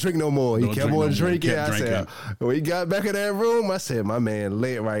 Yeah. Don't drink no more. He kept on drinking. I said, when he got back in that room, I said, my man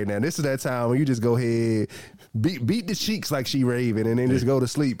lit right now. This is that time when you just go ahead, beat the cheeks like she raving, and then just go to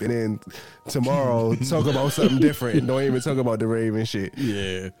sleep, and then tomorrow talk about something different. Don't even talk about the raving shit.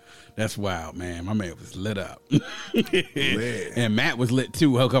 Yeah, that's wild, man. My man was lit up. And Matt was lit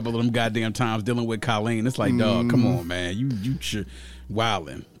too a couple of them goddamn times dealing with Colleen. It's like, dog, come on, man. You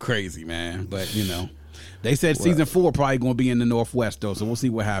wilding crazy, man. But, you know. They said season 4 probably going to be in the Northwest, though, so we'll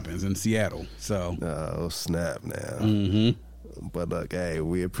see what happens in Seattle. So, oh, snap now. But look, hey,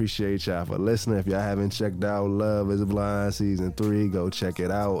 we appreciate y'all for listening. If y'all haven't checked out Love is Blind season 3, go check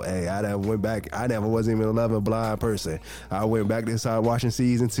it out. Hey, I never went back. I never was even a Love is Blind person. I went back and started watching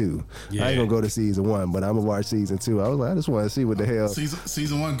season 2. Yeah. I ain't gonna go to season 1, but I'm gonna watch season 2. I was like, I just want to see what the hell.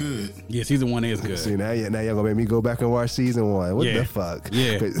 Season 1 good. Yeah, season 1 is good. See, now y'all gonna make me go back and watch season 1. What the fuck?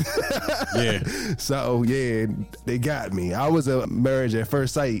 Yeah. Yeah. So yeah, they got me. I was a Marriage at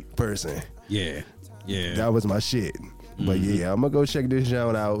First Sight person. Yeah. Yeah. That was my shit. But yeah, I'm gonna go check this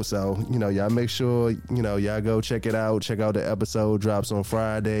joint out. So, you know, y'all make sure, you know, y'all go check it out. Check out the episode, drops on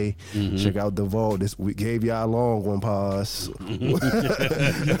Friday. Check out the vault. We gave y'all a long one, pause.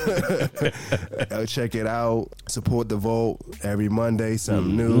 Check it out. Support the vault every Monday,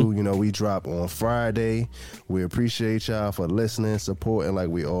 something new. You know, we drop on Friday. We appreciate y'all for listening, supporting like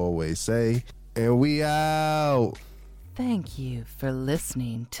we always say. And we out. Thank you for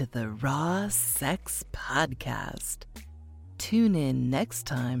listening to the Raw Sex Podcast. Tune in next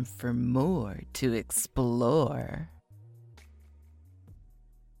time for more to explore.